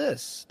 on my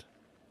list,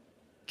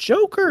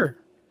 Joker.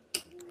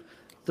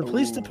 The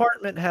police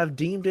department have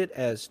deemed it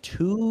as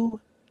too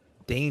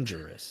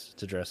dangerous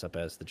to dress up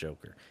as the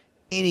Joker.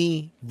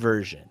 Any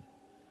version.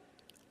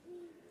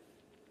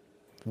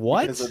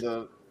 What? Is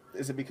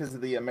it because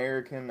of the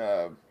American?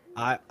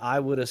 I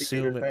would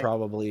assume it thing?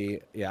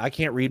 probably. Yeah, I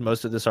can't read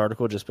most of this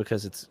article just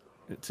because it's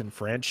in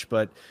French,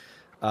 but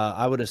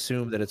I would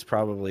assume that it's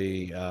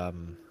probably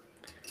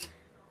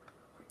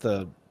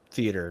the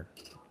theater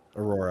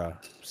Aurora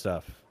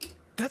stuff.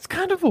 That's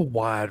kind of a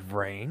wide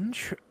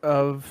range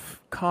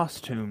of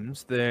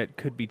costumes that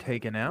could be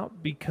taken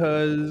out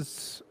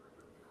because,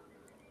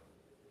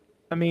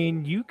 I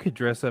mean, you could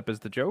dress up as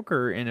the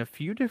Joker in a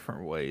few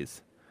different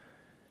ways.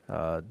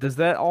 Does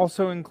that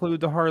also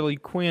include the Harley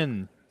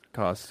Quinn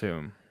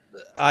costume?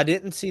 I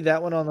didn't see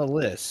that one on the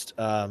list,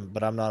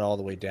 but I'm not all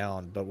the way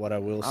down. But what I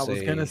will say, I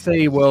was gonna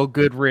say, well,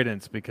 good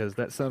riddance because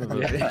that son of a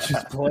bitch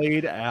just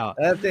played out.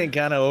 that thing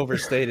kind of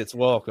overstayed its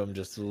welcome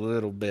just a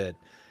little bit.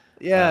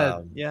 Yeah,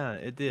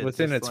 it did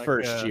within just its like,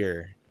 first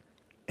year.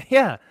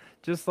 Yeah,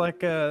 just like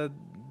the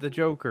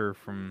Joker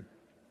from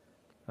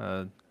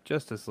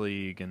Justice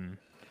League and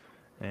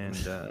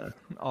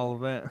all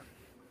of that.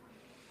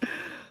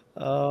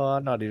 Oh,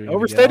 I'm not even gonna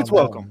Overstayed get its on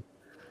that welcome.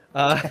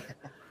 one.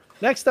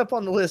 Next up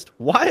on the list,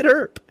 Wyatt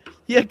Earp.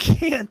 You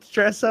can't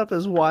dress up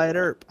as Wyatt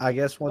Earp. I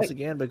guess once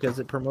again because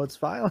it promotes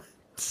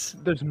violence.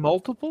 There's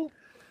multiple.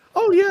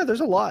 Oh yeah,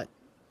 there's a lot.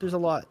 There's a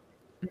lot.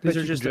 These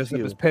are just a dressed up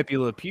few. as Pepe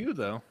Le Pew,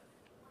 though.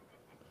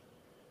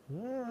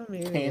 Well, I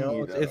mean, Can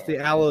you, though? if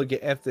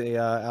the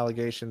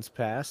allegations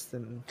pass,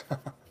 then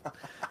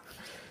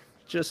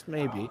just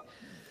maybe.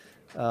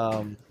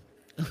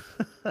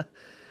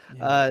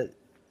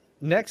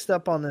 Next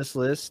up on this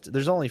list,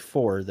 there's only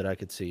 4 that I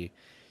could see.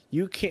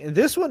 You can.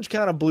 This one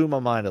kind of blew my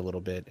mind a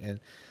little bit, and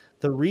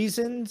the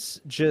reasons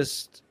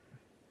just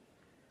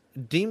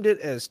deemed it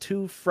as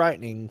too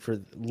frightening for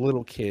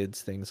little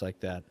kids, things like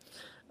that.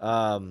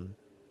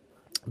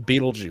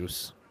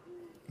 Beetlejuice.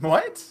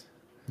 What?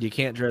 You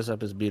can't dress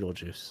up as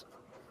Beetlejuice.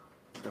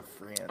 The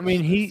French. I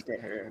mean, he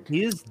Scared.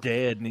 is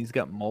dead and he's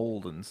got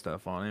mold and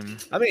stuff on him.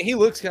 I mean, he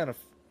looks kind of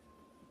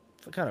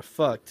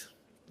fucked.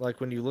 Like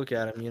when you look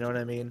at him, you know what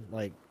I mean?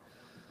 Like,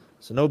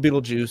 so no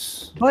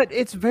Beetlejuice. But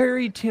it's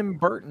very Tim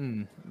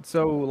Burton.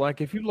 So,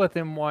 like, if you let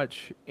them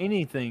watch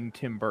anything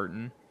Tim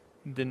Burton,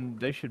 then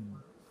they should.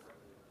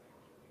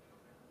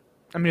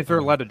 I mean, if they're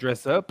allowed to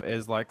dress up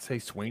as, like, say,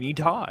 Sweeney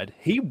Todd,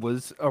 he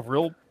was a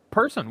real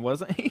person,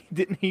 wasn't he?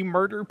 Didn't he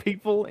murder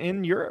people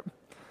in Europe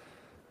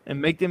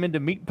and make them into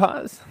meat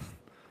pies?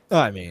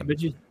 I I mean,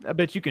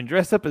 bet you can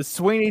dress up as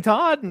Sweeney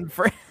Todd in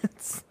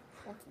France.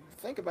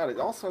 Think about it.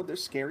 Also,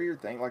 there's scarier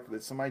thing like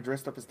that. Somebody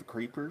dressed up as the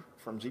Creeper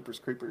from Jeepers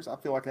Creepers. I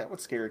feel like that would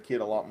scare a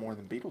kid a lot more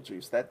than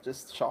Beetlejuice. That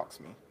just shocks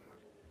me.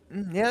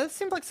 Yeah, it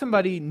seemed like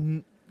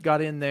somebody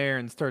got in there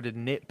and started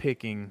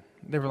nitpicking.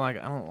 They were like,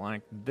 I don't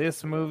like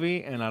this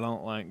movie and I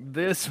don't like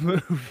this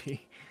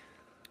movie.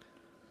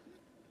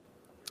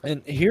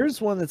 And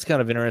here's one that's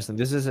kind of interesting.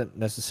 This isn't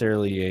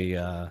necessarily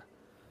a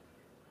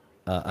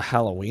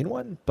Halloween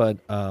one, but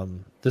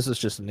this is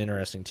just an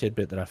interesting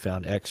tidbit that I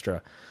found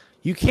extra.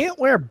 You can't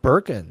wear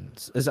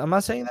burkins. Am I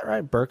saying that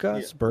right?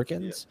 Burkas,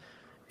 burkins,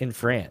 in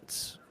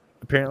France.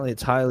 Apparently,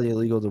 it's highly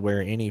illegal to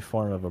wear any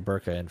form of a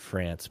burqa in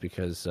France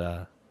because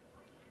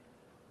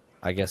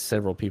I guess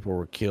several people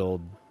were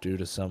killed due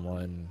to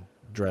someone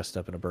dressed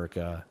up in a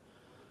burqa.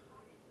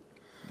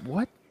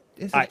 What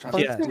is I'm it?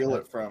 trying to steal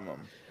it from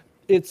them.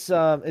 It's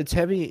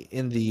heavy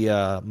in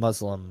the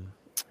Muslim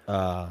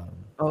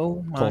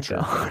Oh my culture.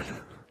 god!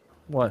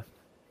 What?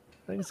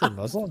 I think it's a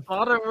Muslim.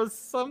 Thought it was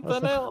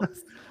something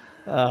else.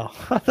 Oh,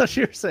 I thought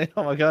you were saying,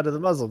 "Oh my God," to the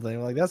Muslim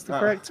thing. Like that's the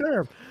correct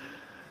term.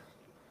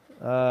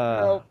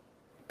 Well,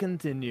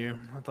 continue.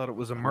 I thought it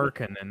was a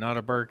merkin and not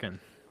a Birkin.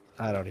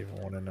 I don't even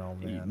want to know,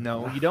 man.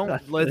 No, you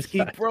don't. Let's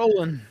keep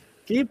rolling.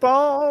 Keep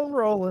on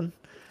rolling.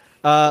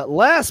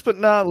 Last but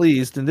not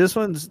least, and this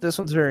one's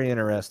very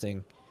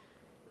interesting.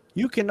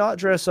 You cannot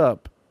dress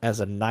up as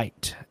a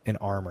knight in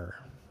armor.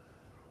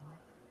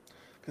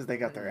 Because they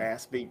got their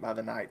ass beat by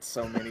the knights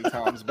so many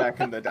times back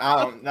in the day.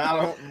 I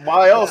don't.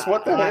 Why else?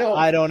 What the hell?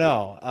 I don't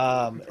know.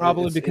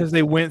 Probably because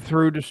they went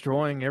through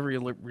destroying every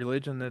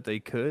religion that they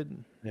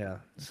could. Yeah.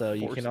 So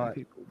you forcing cannot.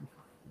 people.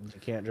 You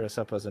can't dress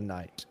up as a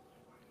knight.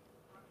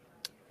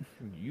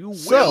 You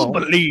So- will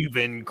believe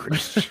in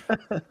Christ.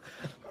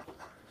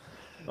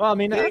 Well, I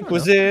mean, I don't know.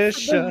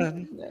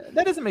 Inquisition.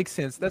 That doesn't make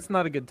sense. That's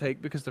not a good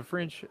take because the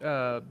French,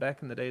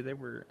 back in the day, they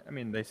were. I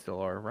mean, they still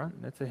are, right?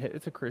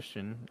 It's a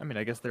Christian. I mean,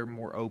 I guess they're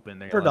more open.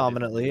 They allow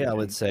Predominantly, different I would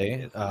religions. say.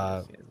 Yes,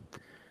 yes,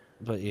 yes.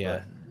 But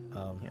yeah.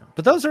 Yeah.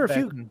 But those are a Back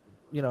few,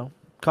 in-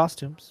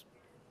 costumes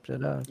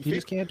that you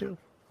just can't do.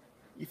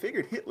 You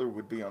figured Hitler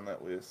would be on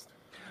that list.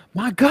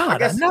 My God, I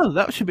guess- know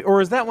that should be.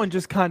 Or is that one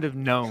just kind of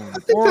known? I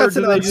think Or that's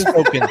do an they just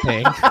unspoken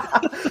thing.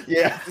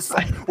 Yeah, it's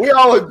like, we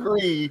all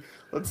agree.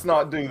 Let's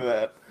not do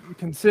that.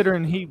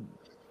 considering he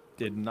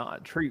did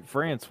not treat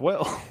France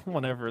well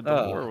whenever the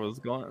Oh. war was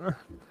going on?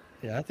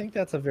 Yeah, I think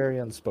that's a very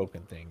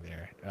unspoken thing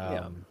there.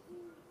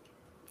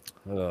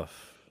 Ugh.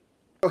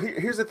 So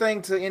here's the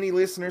thing to any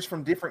listeners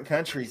from different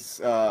countries.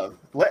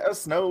 Let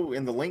us know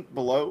in the link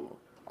below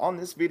on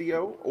this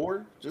video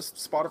or just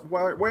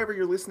Spotify, wherever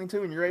you're listening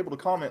to and you're able to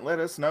comment, let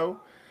us know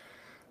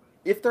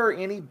if there are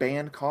any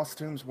band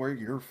costumes where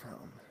you're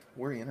from.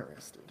 We're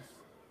interested.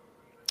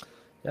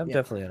 Yeah, I'm Yeah.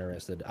 definitely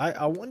interested.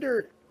 I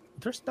wonder,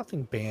 there's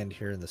nothing banned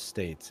here in the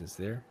States, is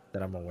there,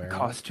 that I'm aware of?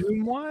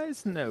 Costume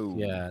wise, no.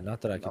 Yeah,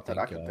 not that I can Not that think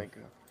I can of. think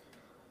of.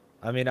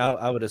 I mean,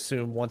 I would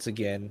assume, once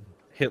again,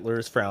 Hitler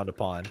is frowned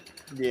upon.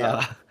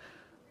 Yeah.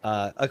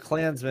 A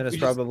Klansman is We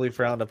just- probably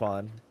frowned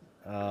upon.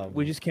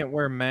 We just can't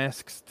wear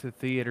masks to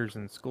theaters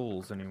and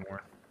schools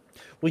anymore.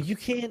 Well, you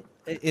can't,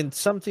 in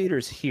some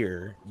theaters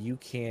here, you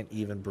can't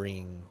even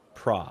bring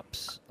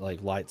props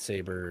like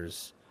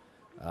lightsabers,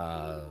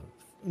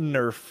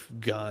 Nerf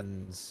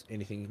guns,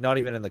 anything, not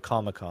even in the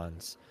Comic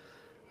Cons.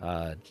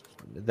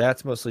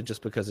 That's mostly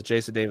just because of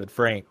Jason David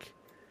Frank.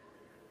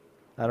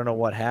 I don't know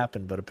what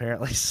happened, but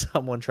apparently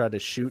someone tried to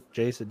shoot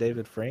Jason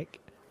David Frank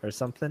or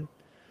something.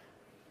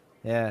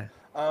 Yeah,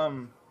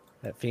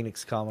 at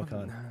Phoenix Comic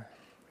Con.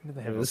 Do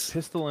they have was- a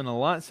pistol and a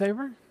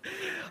lightsaber?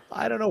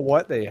 I don't know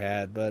what they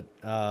had, but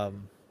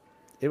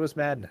it was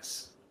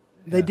madness.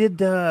 They Yeah. did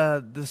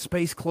the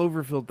Space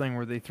Cloverfield thing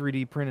where they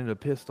 3D printed a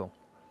pistol.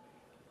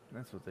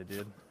 That's what they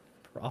did.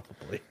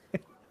 Probably.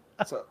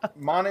 So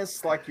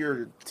minus like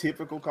your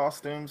typical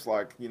costumes,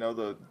 like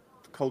the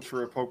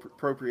culture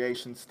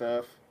appropriation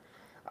stuff.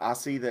 I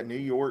see that New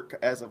York,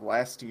 as of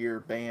last year,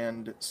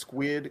 banned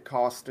Squid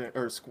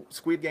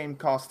Game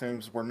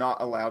costumes were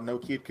not allowed. No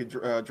kid could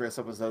dress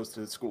up as those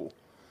to school.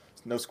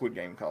 No Squid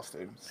Game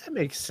costumes. That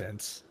makes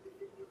sense.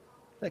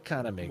 That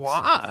kind of makes sense.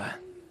 Why?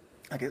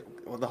 I guess,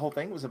 well, the whole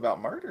thing was about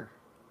murder.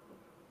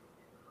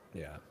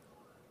 Yeah.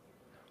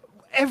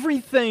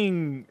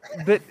 Everything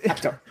that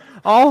don't-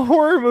 all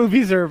horror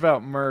movies are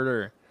about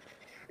murder.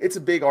 It's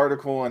a big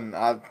article, and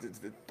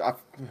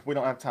we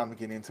don't have time to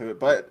get into it.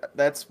 But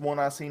that's one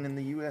I've seen in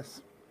the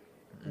U.S.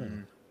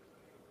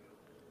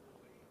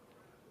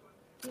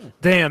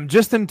 Damn,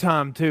 just in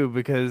time too,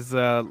 because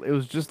it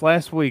was just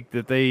last week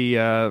that they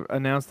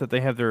announced that they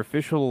have their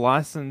official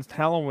licensed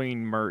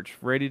Halloween merch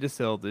ready to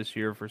sell this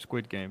year for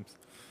Squid Games.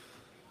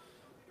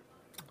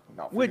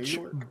 Not for Which,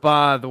 New York.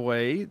 by the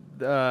way,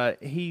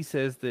 he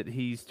says that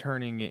he's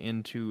turning it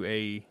into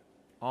a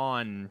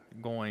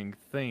ongoing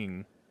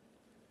thing.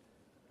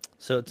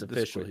 So it's The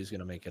official. Squid- He's going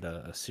to make it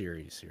a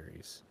series.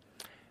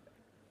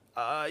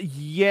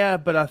 Yeah,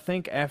 but I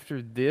think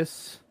after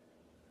this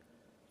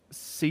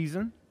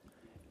season,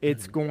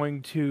 it's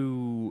going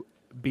to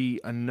be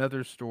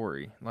another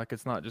story. Like,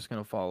 it's not just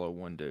going to follow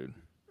one dude.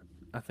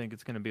 I think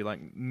it's going to be like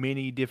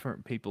many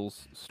different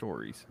people's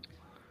stories.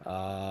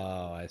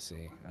 Oh, I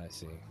see.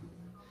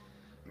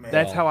 Man,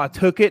 That's how I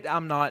took it.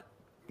 I'm not,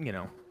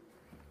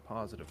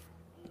 positive.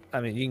 I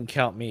mean, you can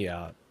count me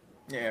out,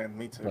 Yeah,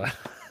 me too.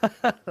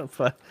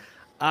 but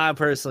I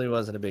personally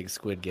wasn't a big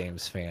Squid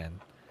Games fan.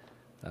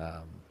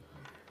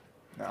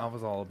 I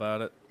was all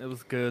about it. It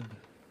was good.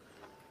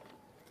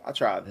 I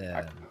tried.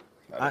 Yeah.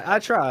 I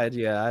tried.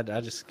 Yeah, I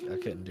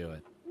couldn't do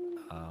it.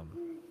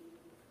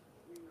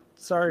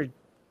 Sorry,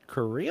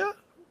 Korea?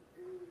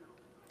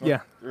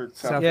 Yeah, Or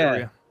South Yeah.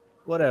 Korea.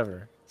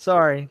 Whatever.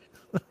 Sorry,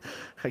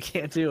 I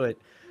can't do it.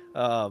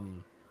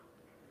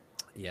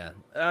 Yeah.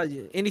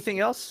 Anything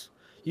else?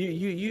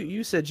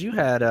 You said you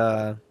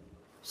had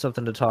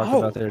something to talk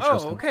about there,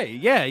 Tristan. Okay.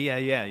 Yeah.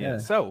 Yeah.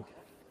 So,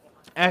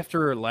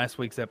 after last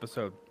week's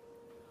episode,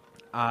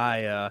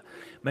 I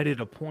made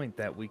it a point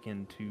that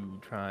weekend to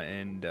try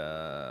and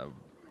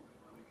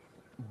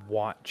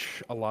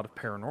watch a lot of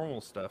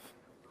paranormal stuff.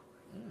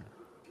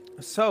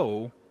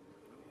 So,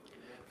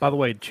 by the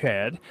way,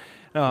 Chad,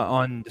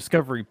 on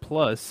Discovery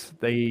Plus,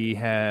 they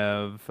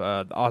have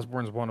the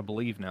Osbournes Want to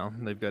Believe now.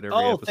 They've got every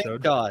Oh, episode.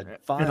 thank God!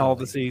 And all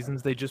the Finally.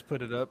 seasons. They just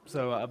put it up,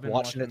 so I've been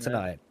watching it that.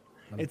 tonight.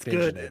 I'm It's binging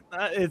good. it.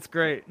 It's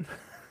great.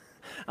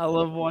 I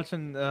love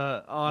watching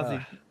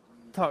Ozzy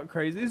talk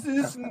crazy. This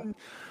is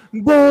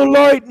Ball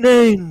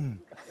Lightning.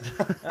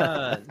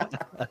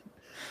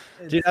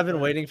 Dude, I've been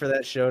waiting for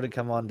that show to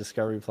come on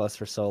Discovery Plus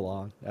for so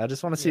long. I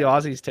just want to see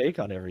Ozzy's take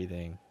on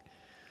everything.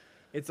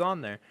 It's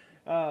on there.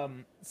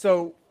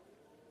 So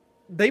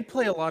they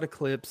play a lot of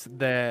clips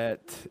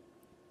that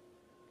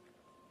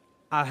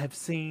I have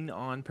seen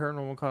on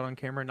Paranormal Caught on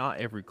Camera. Not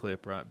every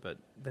clip, right? But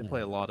they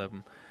play a lot of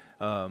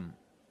them.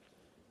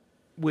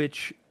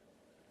 Which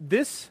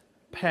this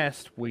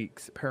past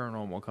week's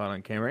Paranormal Caught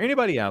on Camera,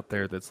 anybody out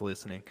there that's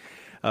listening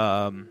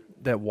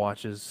that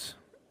watches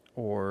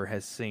or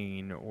has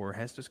seen or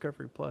has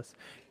Discovery Plus,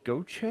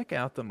 go check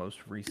out the most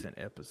recent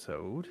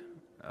episode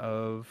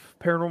of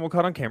Paranormal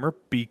Caught on Camera,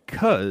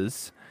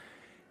 because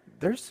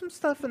there's some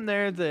stuff in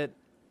there that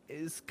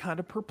is kind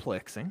of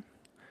perplexing.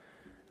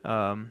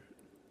 There's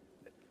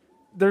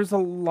a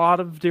lot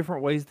of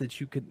different ways that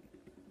you could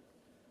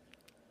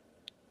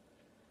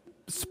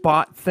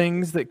spot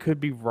things that could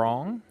be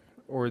wrong,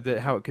 or that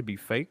how it could be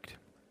faked.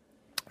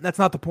 That's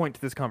not the point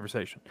to this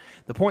conversation.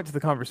 The point to the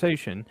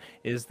conversation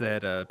is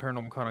that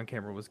Paranormal Caught on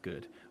Camera was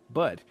good.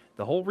 But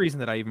the whole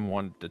reason that I even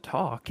wanted to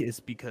talk is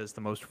because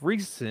the most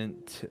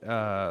recent,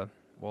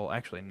 well,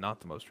 actually not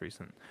the most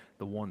recent,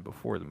 the one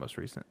before the most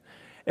recent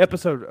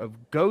episode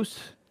of Ghost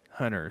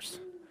Hunters,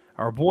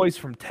 our boys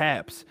from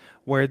TAPS,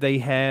 where they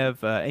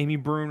have Amy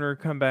Bruner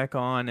come back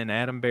on and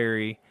Adam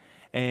Berry,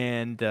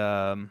 and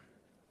I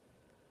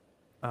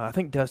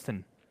think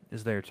Dustin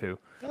is there too.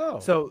 Oh,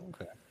 So,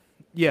 okay.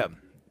 yeah,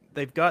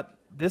 they've got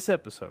this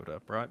episode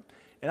up, right?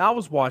 And I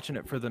was watching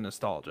it for the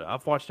nostalgia.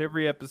 I've watched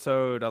every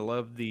episode. I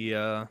love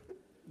the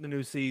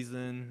new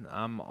season.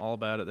 I'm all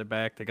about it. They're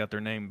back. They got their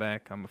name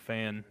back. I'm a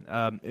fan.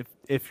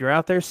 If you're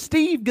out there,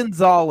 Steve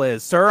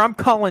Gonzalez, sir, I'm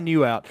calling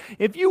you out.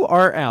 If you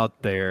are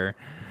out there,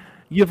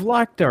 you've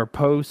liked our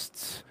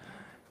posts,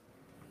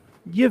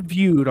 you've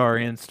viewed our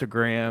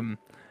Instagram,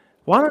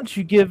 why don't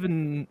you give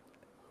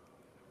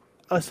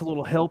us a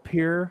little help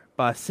here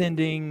by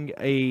sending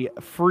a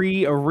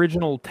free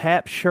original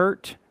Tap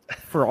shirt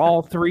for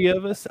all three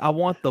of us? I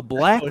want the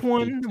black would be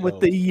one with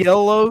dope. the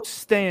yellow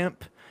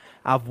stamp.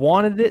 I've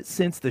wanted it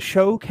since the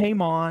show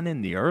came on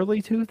in the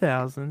early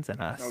 2000s,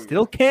 and I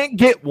still can't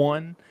get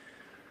one.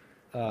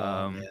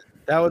 Man,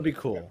 that would be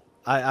cool.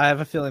 I have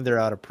a feeling they're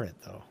out of print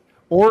though.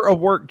 Or a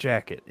work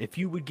jacket. If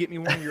you would get me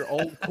one of your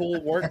old cool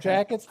work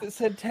jackets that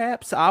said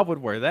Taps, I would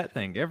wear that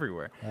thing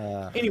everywhere.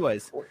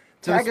 Anyways,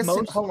 Tag there's us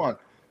in, most- hold on.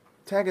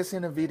 Tag us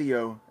in a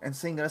video and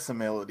sing us a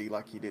melody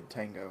like you did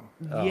Tango.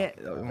 yeah,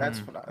 That's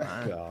what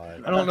I.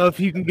 God. I don't know if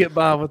you can get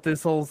by with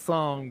this whole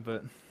song,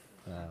 but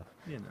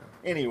you know,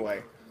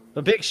 Anyway,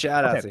 A big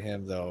shout out Okay. to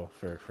him though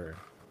for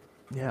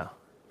yeah,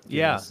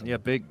 us some-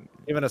 big,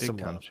 giving us big some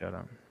time love. shout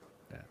out.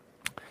 Yeah.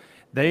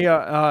 They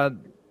are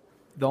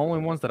the only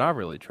ones that I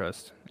really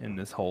trust in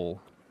this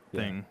whole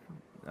thing.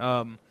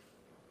 name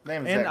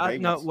is And Zach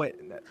no, Bagans. wait,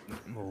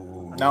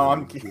 No,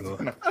 I'm kidding.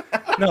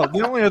 no,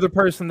 the only other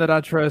person that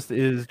I trust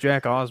is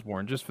Jack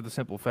Osborne, just for the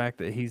simple fact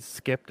that he's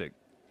skeptic.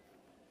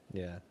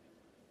 Yeah.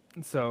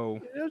 So,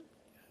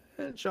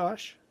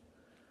 Josh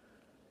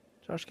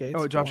Gates.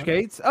 oh, Josh come on.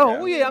 Gates. Oh,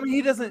 well, yeah. I mean,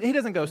 he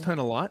doesn't ghost hunt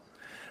a lot,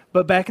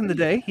 but back in the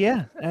day,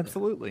 yeah,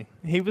 absolutely,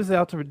 he was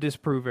out to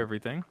disprove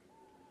everything,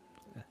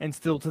 and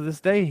still to this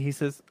day, he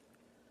says,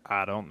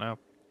 "I don't know."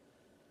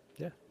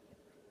 Yeah.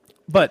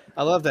 But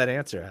I love that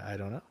answer. I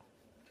don't know.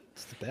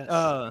 It's the best.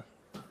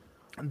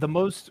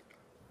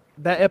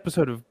 that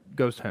episode of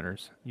Ghost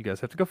Hunters, you guys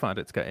have to go find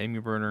it. It's got Amy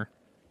Bruner,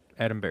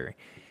 Adam Berry.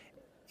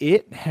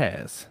 It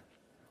has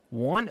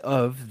one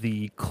of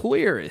the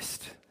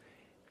clearest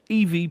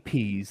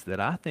EVPs that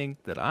I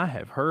think that I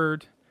have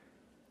heard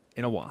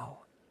in a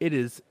while. It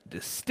is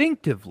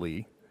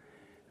distinctively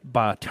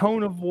by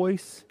tone of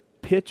voice,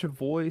 pitch of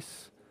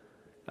voice,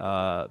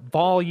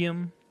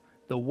 volume,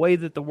 the way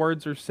that the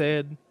words are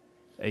said.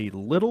 A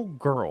little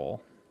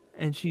girl,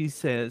 and she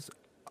says,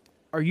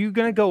 "Are you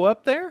going to go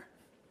up there?"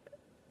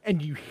 And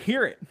you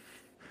hear it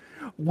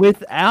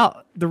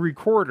without the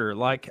recorder.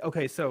 Like,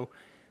 okay, so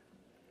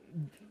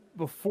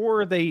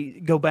before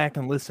they go back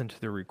and listen to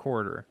the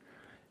recorder,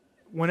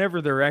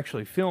 whenever they're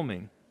actually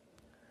filming,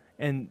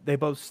 and they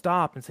both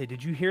stop and say,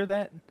 "Did you hear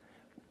that?"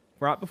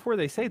 right before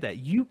they say that,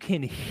 you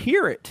can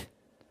hear it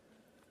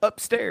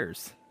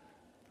upstairs.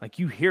 Like,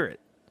 you hear it.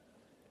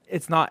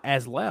 It's not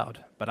as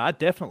loud, but I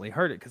definitely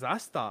heard it because I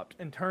stopped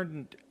and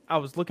turned. I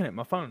was looking at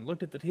my phone,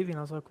 looked at the TV, and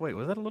I was like, wait,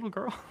 was that a little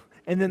girl?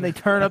 And then they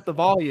turn up the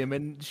volume,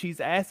 and she's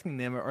asking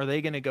them, are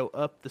they going to go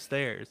up the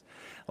stairs?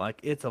 Like,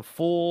 it's a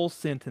full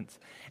sentence.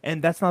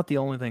 And that's not the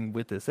only thing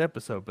with this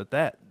episode, but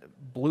that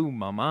blew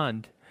my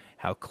mind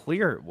how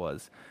clear it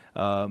was.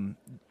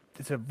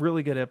 It's a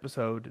really good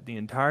episode. The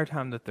entire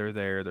time that they're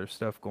there, there's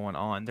stuff going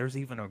on. There's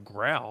even a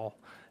growl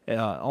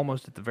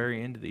almost at the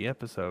very end of the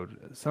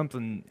episode.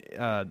 Something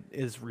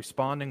is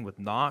responding with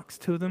knocks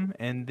to them,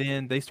 and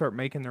then they start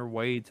making their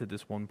way to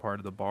this one part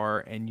of the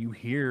bar, and you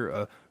hear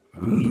a...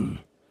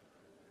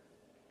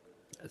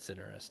 That's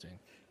interesting.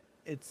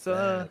 It's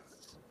a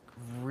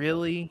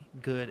really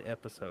good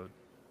episode.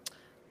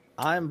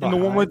 I'm And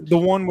behind. the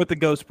one with the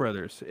Ghost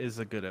Brothers is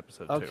a good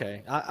episode too.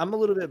 Okay, I'm a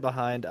little bit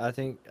behind. I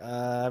think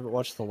I haven't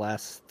watched the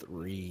last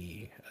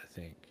 3. I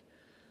think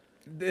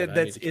but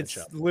I need to catch It's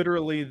up.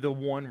 literally the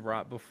one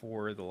right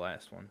before the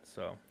last one.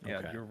 So yeah,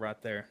 Okay. you're right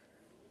there.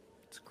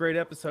 It's a great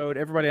episode.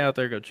 Everybody out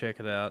there, go check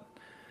it out.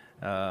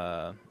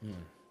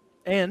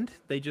 And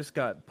they just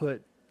got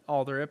put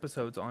all their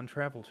episodes on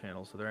Travel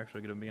Channel, so they're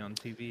actually going to be on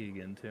TV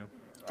again too.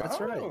 That's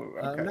right.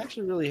 Okay. I'm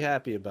actually really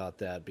happy about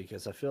that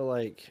because I feel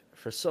like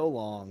for so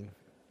long,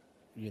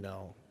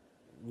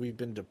 we've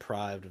been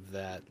deprived of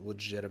that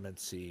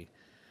legitimacy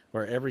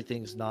where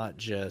everything's not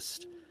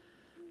just,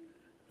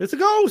 it's a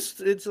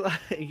ghost. It's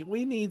like,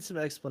 we need some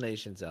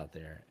explanations out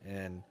there.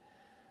 And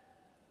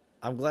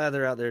I'm glad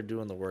they're out there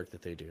doing the work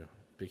that they do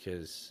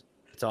because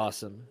it's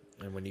awesome.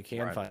 And when you can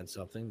Right. find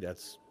something,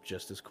 that's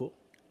just as cool.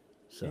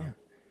 So, Yeah.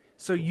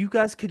 So you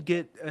guys could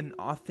get an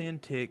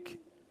authentic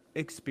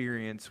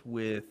experience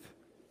with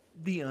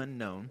the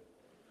unknown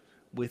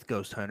with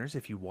Ghost Hunters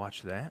if you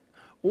watch that.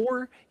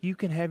 Or you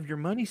can have your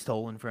money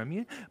stolen from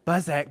you by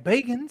Zach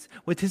Bagans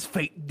with his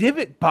fake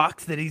Dybbuk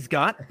box that he's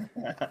got.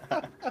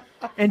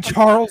 And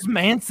Charles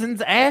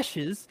Manson's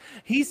ashes.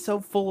 He's so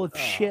full of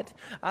shit.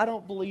 I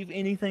don't believe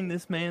anything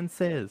this man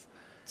says.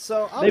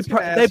 so I They, was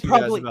gonna they ask you guys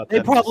probably about they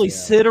that probably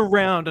museum. sit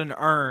around an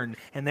urn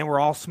and they were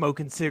all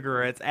smoking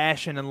cigarettes,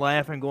 ashing and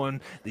laughing,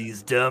 going,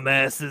 "These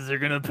dumbasses are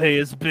gonna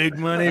pay us big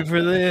money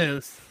for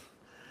this."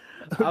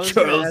 I was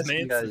gonna Charles ask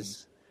you Manson.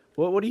 guys,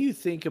 what do you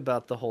think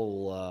about the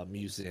whole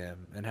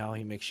museum and how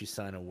he makes you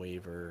sign a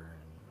waiver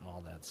and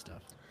all that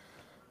stuff?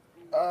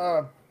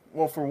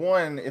 Well, for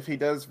one, if he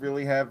does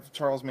really have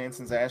Charles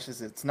Manson's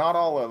ashes, it's not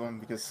all of them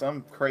because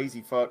some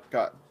crazy fuck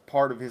got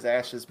part of his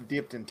ashes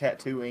dipped in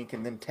tattoo ink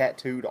and then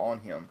tattooed on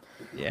him.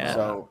 Yeah.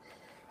 So,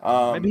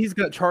 Maybe he's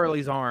got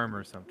Charlie's arm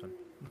or something,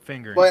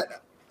 finger. but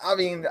I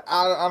mean,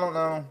 I don't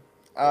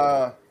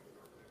know.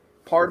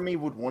 Part of me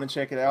would want to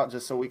check it out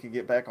just so we could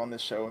get back on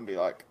this show and be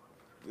like,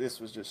 this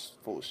was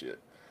just full of shit.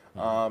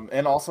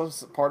 And also,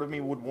 part of me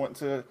would want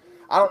to,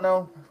 I don't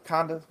know,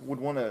 kind of would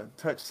want to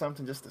touch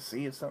something just to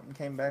see if something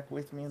came back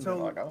with me and So,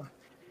 be like, oh.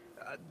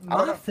 I don't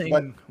my know,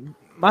 thing,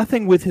 my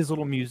thing with his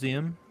little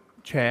museum,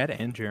 Chad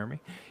and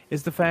Jeremy,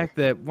 is the fact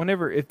that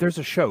if there's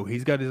a show,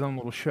 he's got his own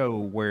little show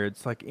where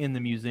it's like in the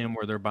museum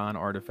where they're buying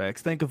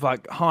artifacts. Think of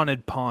like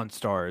Haunted Pawn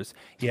Stars.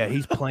 Yeah,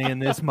 he's playing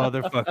this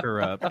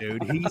motherfucker up,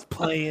 dude. He's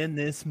playing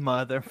this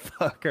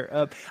motherfucker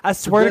up. I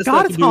swear to Best God, I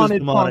it's can do is Haunted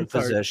Pawn demonic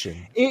Stars.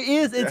 possession. It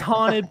is. It's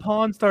Haunted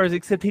Pawn Stars,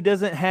 except he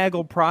doesn't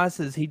haggle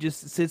prices. He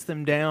just sits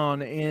them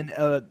down in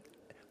a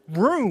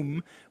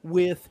room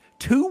with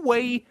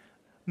two-way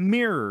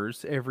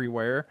mirrors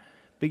everywhere.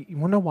 But you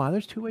want to know why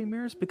there's two-way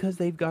mirrors? Because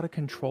they've got a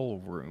control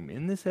room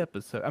in this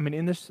episode. I mean,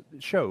 in this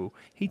show,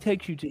 he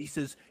takes you to. He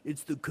says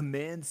it's the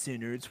command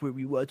center. It's where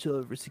we watch all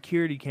of our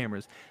security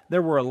cameras.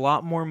 There were a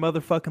lot more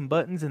motherfucking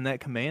buttons in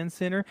that command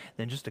center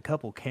than just a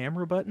couple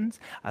camera buttons.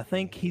 I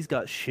think he's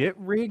got shit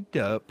rigged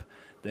up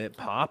that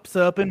pops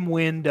up in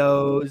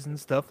windows and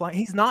stuff like.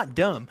 He's not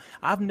dumb.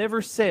 I've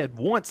never said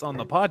once on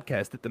the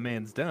podcast that the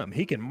man's dumb.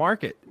 He can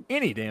market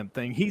any damn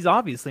thing. He's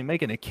obviously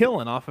making a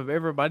killing off of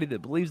everybody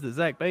that believes that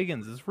Zach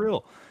Bagans is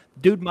real.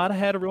 Dude might have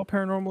had a real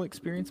paranormal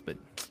experience, but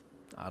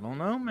I don't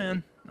know,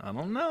 man. I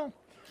don't know.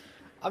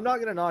 I'm not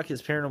gonna knock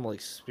his paranormal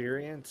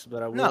experience,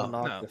 but I will No,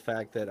 knock no. the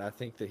fact that I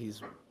think that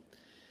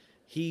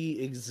he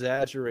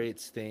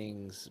exaggerates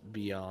things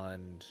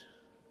beyond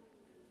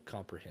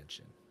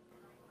comprehension.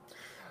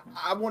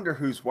 I wonder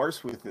who's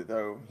worse with it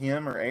though,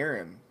 him or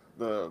Aaron,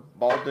 the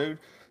bald dude.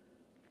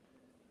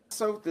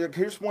 So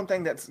here's one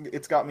thing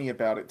it's got me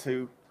about it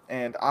too,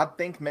 and I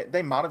think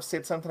they might have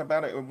said something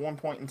about it at one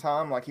point in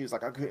time, like he was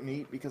like I couldn't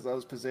eat because I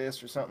was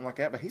possessed or something like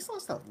that. But he's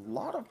lost a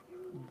lot of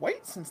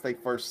weight since they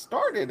first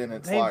started, and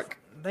it's like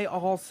They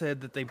all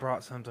said that they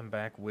brought something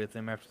back with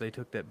them after they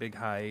took that big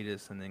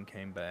hiatus and then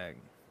came back.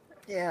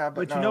 yeah,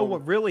 But no, you know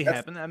what really that's-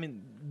 happened? I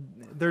mean,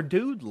 their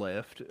dude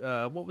left.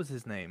 What was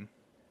his name?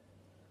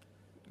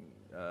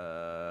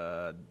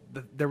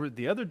 There was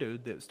the other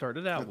dude that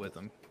started out with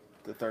them.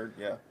 The third,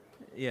 yeah.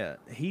 Yeah,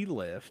 he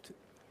left.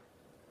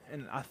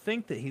 and I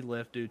think that he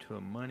left due to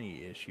a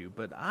money issue,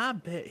 but I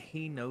bet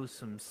he knows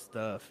some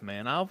stuff,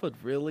 man. I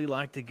would really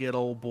like to get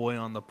old boy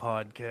on the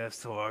podcast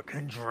so I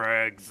can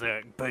drag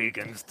Zach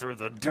Bagans through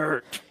the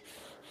dirt.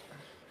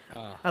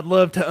 I'd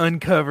love to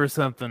uncover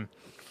something.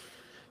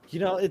 You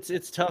know,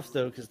 it's tough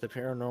though because the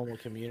paranormal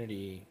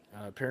community,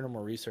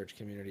 paranormal research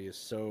community, is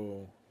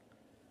so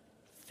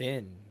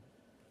thin.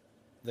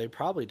 They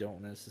probably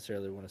don't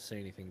necessarily want to say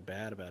anything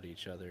bad about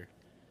each other,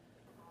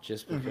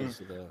 just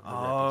because of the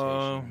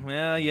reputation.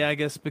 Well, yeah, I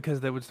guess because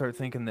they would start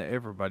thinking that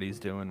everybody's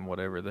doing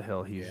whatever the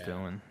hell he's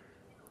doing.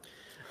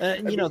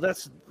 You know,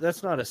 that's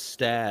not a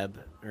stab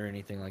or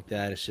anything like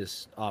that. It's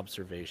just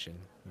observation.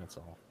 That's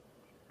all.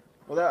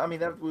 Well,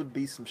 that would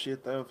be some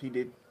shit though if he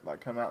did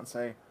like come out and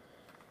say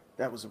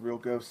that was a real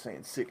ghost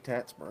saying sick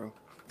tats, bro.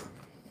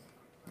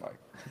 Like,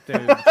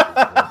 dude,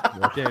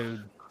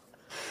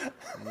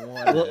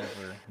 whatever.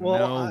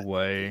 Well, no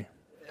way.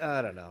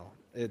 I don't know.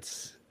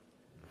 It's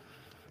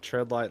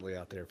tread lightly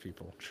out there,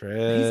 people.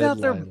 Tread He's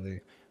out there.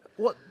 lightly.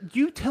 Well,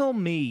 you tell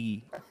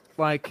me,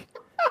 like,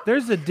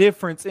 there's a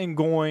difference in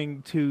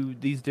going to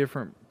these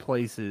different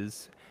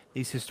places,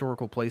 these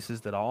historical places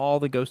that all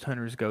the ghost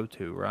hunters go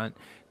to, right?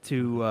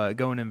 To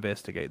go and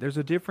investigate. There's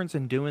a difference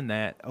in doing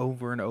that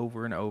over and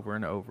over and over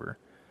and over.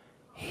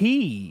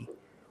 He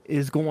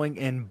is going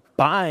and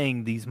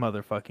buying these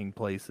motherfucking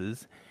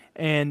places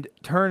and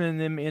turning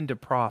them into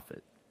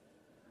profit.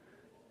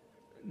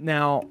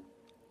 Now,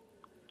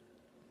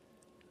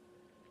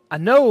 I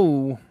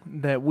know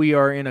that we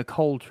are in a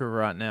culture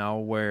right now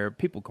where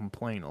people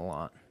complain a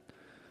lot.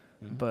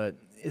 But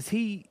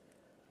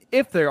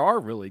if there are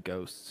really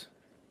ghosts,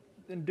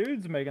 then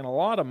dude's making a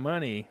lot of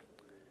money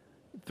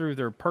through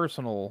their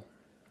personal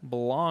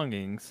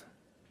belongings.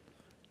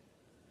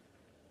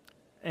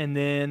 And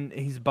then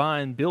he's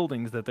buying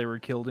buildings that they were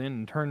killed in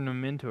and turning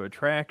them into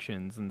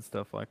attractions and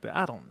stuff like that.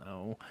 I don't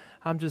know.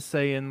 I'm just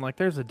saying, like,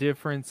 there's a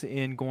difference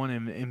in going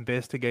and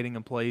investigating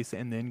a place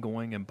and then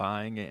going and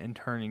buying it and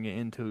turning it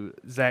into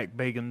Zach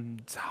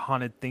Bagan's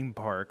haunted theme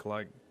park.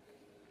 Like,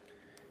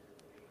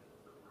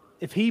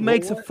 if he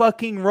makes a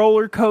fucking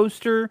roller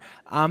coaster,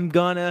 I'm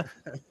gonna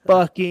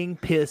fucking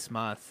piss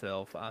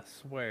myself. I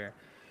swear.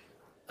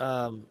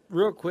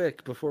 Real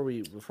quick before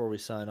we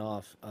sign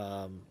off,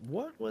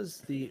 what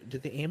was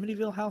did the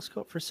Amityville house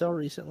go up for sale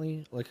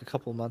recently, like a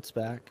couple months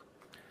back?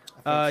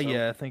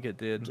 Yeah, I think it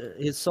did.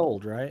 It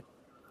sold, right?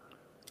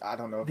 I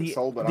don't know if it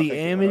sold, but the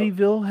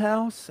Amityville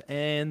house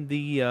and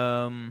the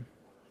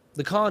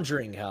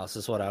Conjuring house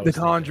is what I was. The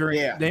Conjuring,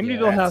 yeah, the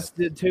Amityville house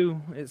did too.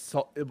 It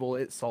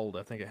sold.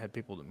 I think it had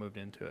people that moved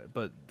into it,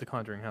 but the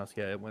Conjuring house,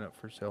 yeah, it went up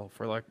for sale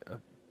for like a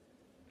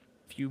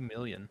few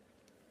million.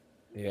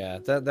 Yeah,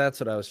 that's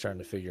what I was trying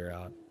to figure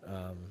out.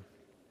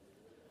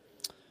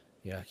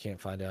 Yeah, I can't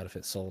find out if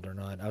it sold or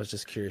not. I was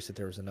just curious if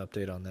there was an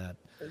update on that.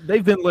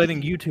 They've been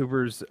letting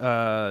YouTubers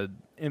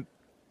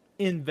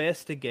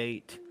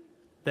investigate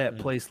that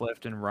place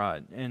left and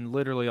right, and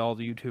literally all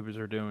the YouTubers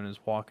are doing is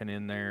walking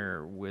in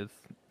there with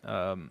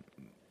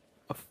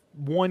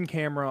one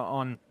camera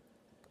on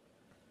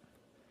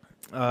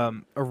a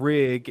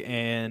rig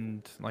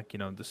and, like, you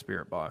know, the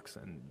spirit box,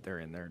 and they're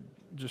in there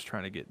just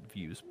trying to get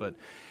views. But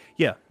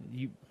yeah,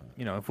 you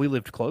know, if we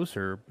lived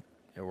closer,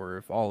 or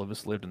if all of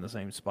us lived in the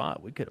same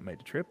spot, we could have made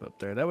a trip up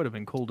there. That would have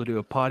been cool to do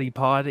a potty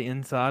pod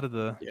inside of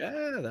the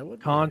that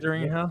would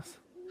Conjuring house.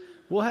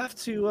 We'll have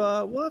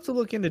to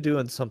look into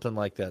doing something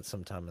like that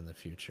sometime in the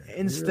future.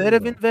 Instead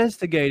of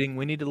investigating,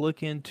 we need to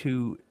look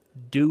into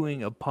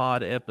doing a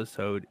pod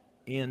episode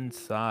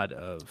inside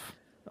of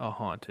a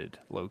haunted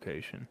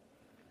location.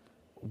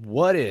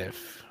 What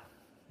if,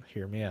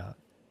 hear me out,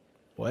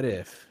 what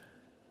if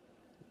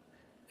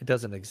it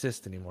doesn't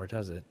exist anymore,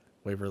 does it?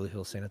 Waverly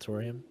Hill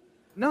Sanatorium?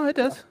 No, it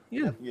does.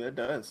 Yeah. Yeah, it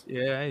does.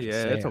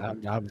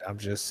 Yeah. I'm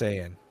just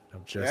saying.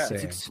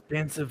 It's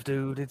expensive,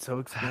 dude. It's so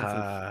expensive.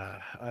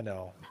 I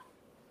know.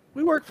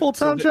 We work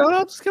full-time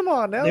jobs. Come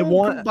on now. They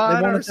want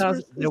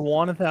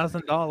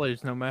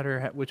 $1,000 no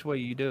matter which way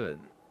you do it.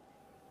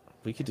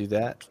 We could do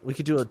that. We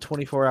could do a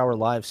 24-hour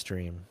live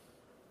stream.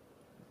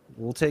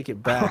 We'll take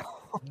it back.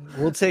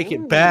 We'll take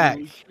it back.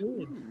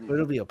 But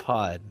it'll be a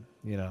pod.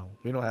 You know,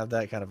 we don't have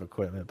that kind of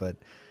equipment, but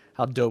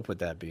how dope would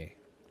that be?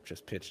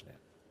 Just pitching it.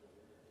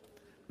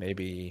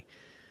 Maybe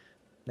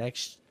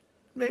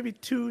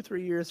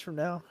 2-3 years from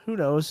now. Who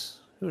knows?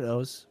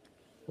 We'll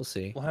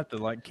see. We'll have to,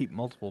 like, keep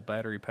multiple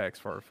battery packs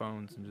for our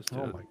phones and just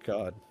my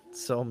god,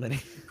 so many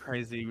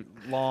crazy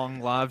long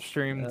live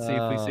stream and see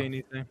if we see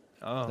anything.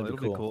 It'll be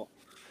cool.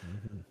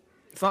 Mm-hmm.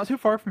 It's not too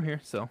far from here,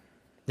 so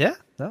yeah,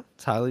 no,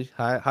 it's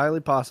highly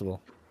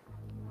possible.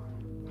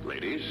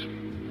 Ladies,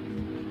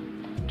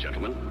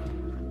 gentlemen.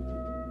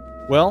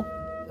 Well,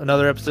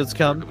 another episode's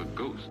come. Of a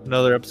ghost.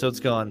 Another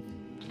episode's gone.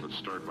 Let's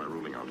start by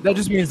ruling out. That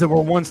just means that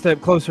we're one step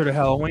closer to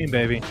Halloween,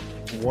 baby.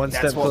 One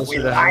step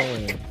closer to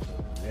Halloween.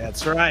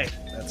 That's right.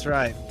 That's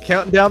right.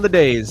 Counting down the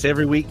days.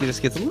 Every week it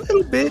just gets a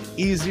little bit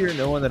easier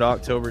knowing that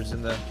October's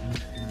in the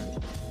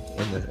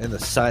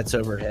sights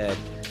overhead.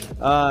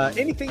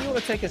 Anything you want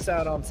to take us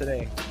out on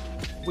today?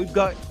 We've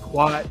got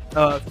quite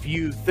a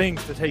few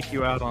things to take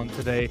you out on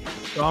today,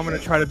 so I'm going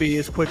to try to be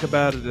as quick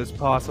about it as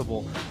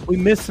possible. We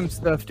missed some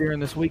stuff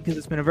during this week because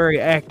it's been a very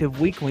active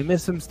week, and we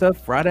missed some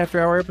stuff right after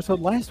our episode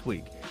last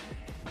week.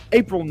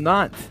 April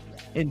 9th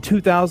in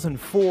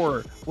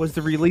 2004 was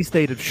the release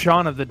date of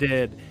Shaun of the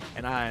Dead,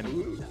 and I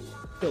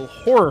feel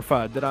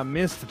horrified that I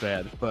missed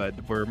that, but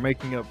we're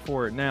making up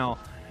for it now.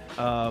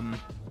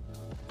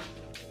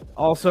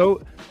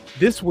 Also,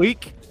 this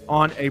week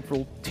on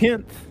April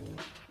 10th,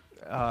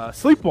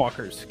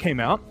 Sleepwalkers came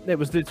out. It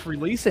was its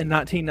release in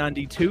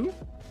 1992.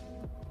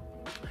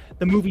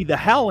 The movie The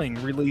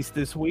Howling released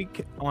this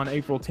week on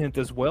April 10th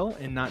as well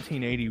in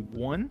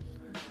 1981.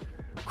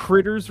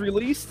 Critters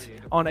released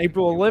on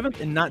April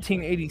 11th in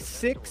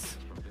 1986.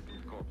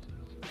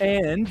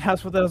 And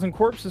House of a Thousand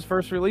Corpses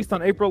first released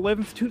on April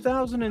 11th,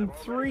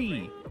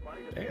 2003.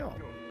 Damn.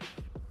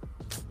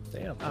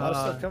 A lot of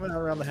stuff coming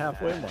out around the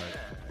halfway mark.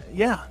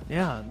 Yeah.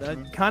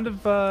 That kind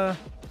of...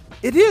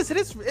 It is.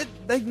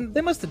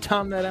 They must have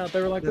timed that out.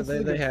 They were like,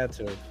 They had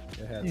to.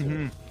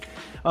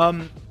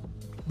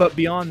 But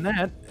beyond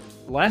that,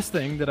 last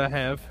thing that I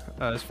have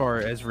as far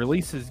as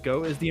releases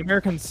go is the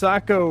American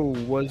Psycho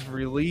was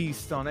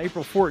released on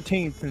April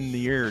 14th in the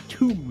year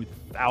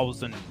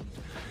 2000.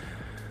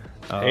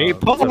 Hey,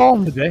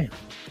 Paul! Today.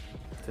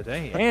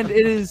 And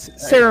it is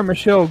Sarah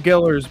Michelle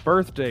Gellar's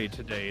birthday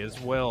today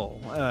as well,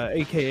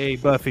 a.k.a.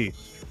 Buffy.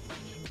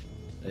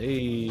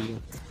 Hey.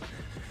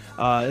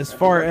 As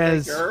far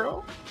as...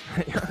 Girl?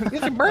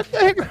 It's your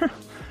birthday, girl!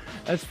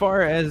 As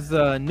far as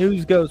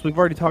news goes, we've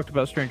already talked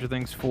about Stranger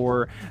Things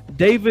 4.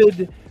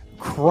 David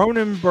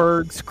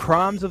Cronenberg's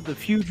Crimes of the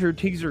Future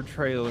teaser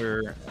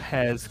trailer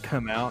has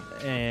come out,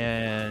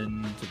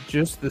 and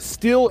just the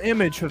still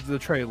image of the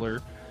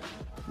trailer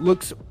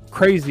looks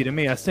crazy to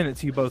me. I sent it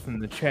to you both in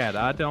the chat.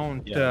 I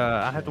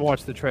have to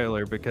watch the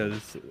trailer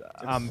because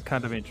I'm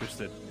kind of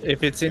interested.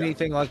 If it's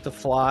anything like The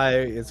Fly,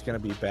 it's going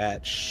to be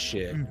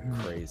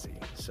batshit crazy.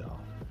 So,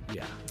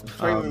 yeah. The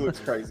trailer looks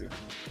crazy.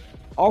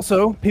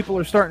 Also, people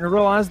are starting to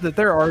realize that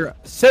there are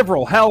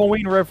several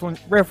Halloween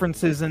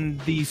references in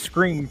the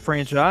Scream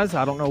franchise.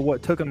 I don't know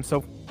what took them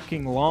so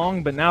fucking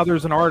long, but now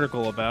there's an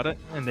article about it,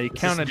 and they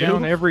counted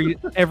down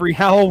every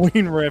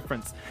Halloween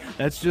reference.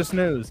 That's just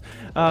news.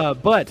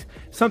 But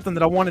something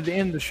that I wanted to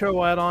end the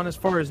show out on as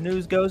far as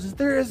news goes is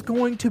there is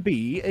going to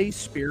be a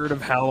Spirit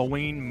of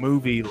Halloween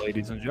movie,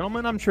 ladies and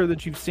gentlemen. I'm sure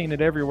that you've seen it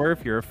everywhere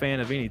if you're a fan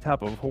of any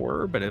type of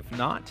horror, but if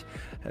not,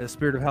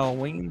 Spirit of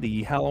Halloween,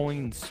 the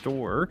Halloween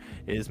store,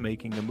 is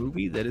making a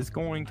movie that is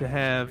going to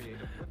have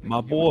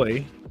my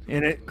boy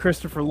in it,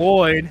 Christopher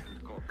Lloyd.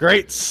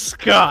 Great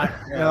Scott!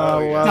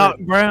 Doc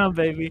Brown,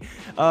 baby.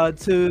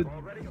 To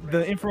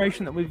the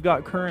information that we've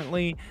got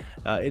currently,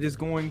 it is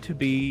going to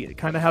be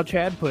kind of how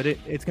Chad put it.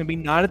 It's going to be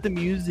not at the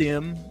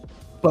museum,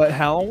 but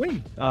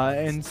Halloween,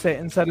 and set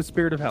inside of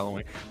Spirit of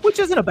Halloween, which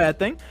isn't a bad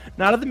thing.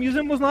 Not at the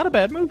museum was not a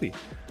bad movie.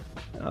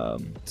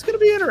 It's going to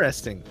be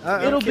interesting.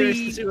 I'm curious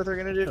to see what they're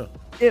going to do.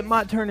 It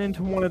might turn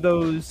into one of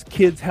those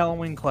kids'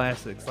 Halloween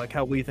classics, like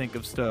how we think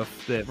of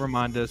stuff that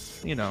remind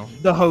us,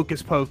 the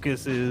Hocus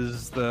Pocus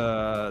is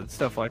the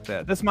stuff like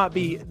that. This might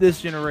be this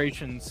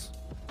generation's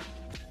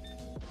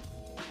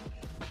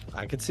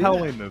I could see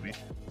Halloween movie.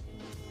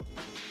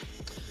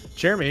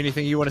 Jeremy,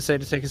 anything you want to say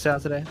to take us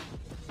out today?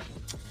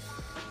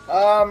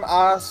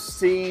 I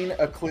seen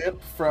a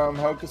clip from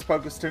Hocus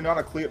Pocus 2, not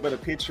a clip, but a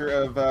picture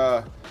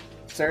of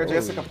Sarah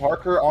Jessica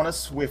Parker on a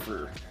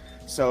Swiffer.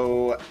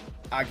 So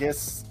I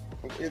guess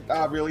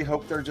I really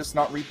hope they're just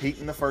not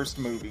repeating the first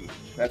movie.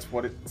 That's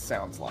what it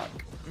sounds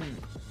like.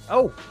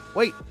 Oh,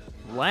 wait.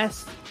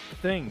 Last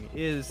thing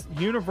is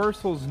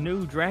Universal's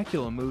new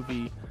Dracula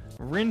movie,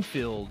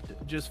 Renfield,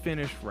 just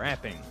finished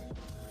wrapping.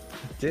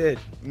 Did.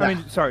 I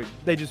mean, sorry,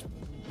 they just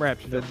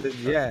wrapped it.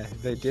 Yeah,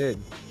 they did.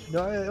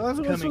 No,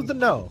 what's with the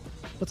no?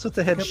 What's with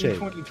the head shake?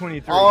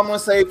 2023. All I'm going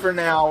to say for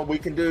now,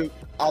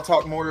 I'll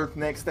talk more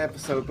next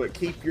episode, but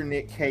keep your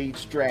Nick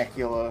Cage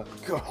Dracula.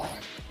 God.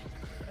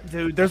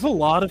 Dude, there's a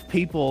lot of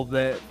people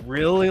that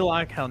really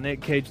like how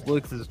Nick Cage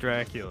looks as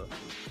Dracula.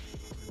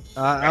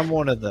 I'm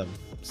one of them.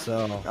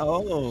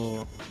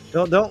 So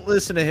don't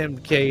listen to him,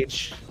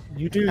 Cage.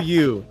 You do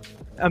you.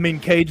 I mean,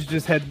 Cage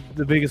just had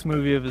the biggest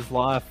movie of his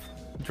life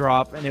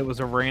drop, and it was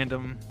a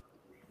random.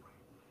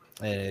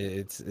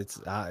 It's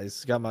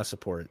got my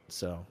support.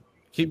 So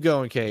keep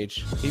going,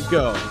 Cage. Keep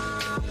going.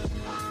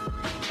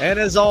 And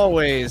as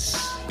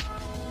always,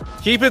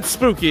 keep it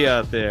spooky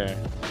out there.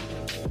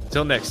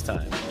 Till next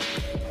time.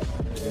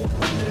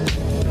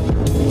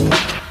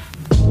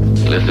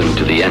 Listen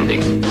to the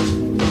ending.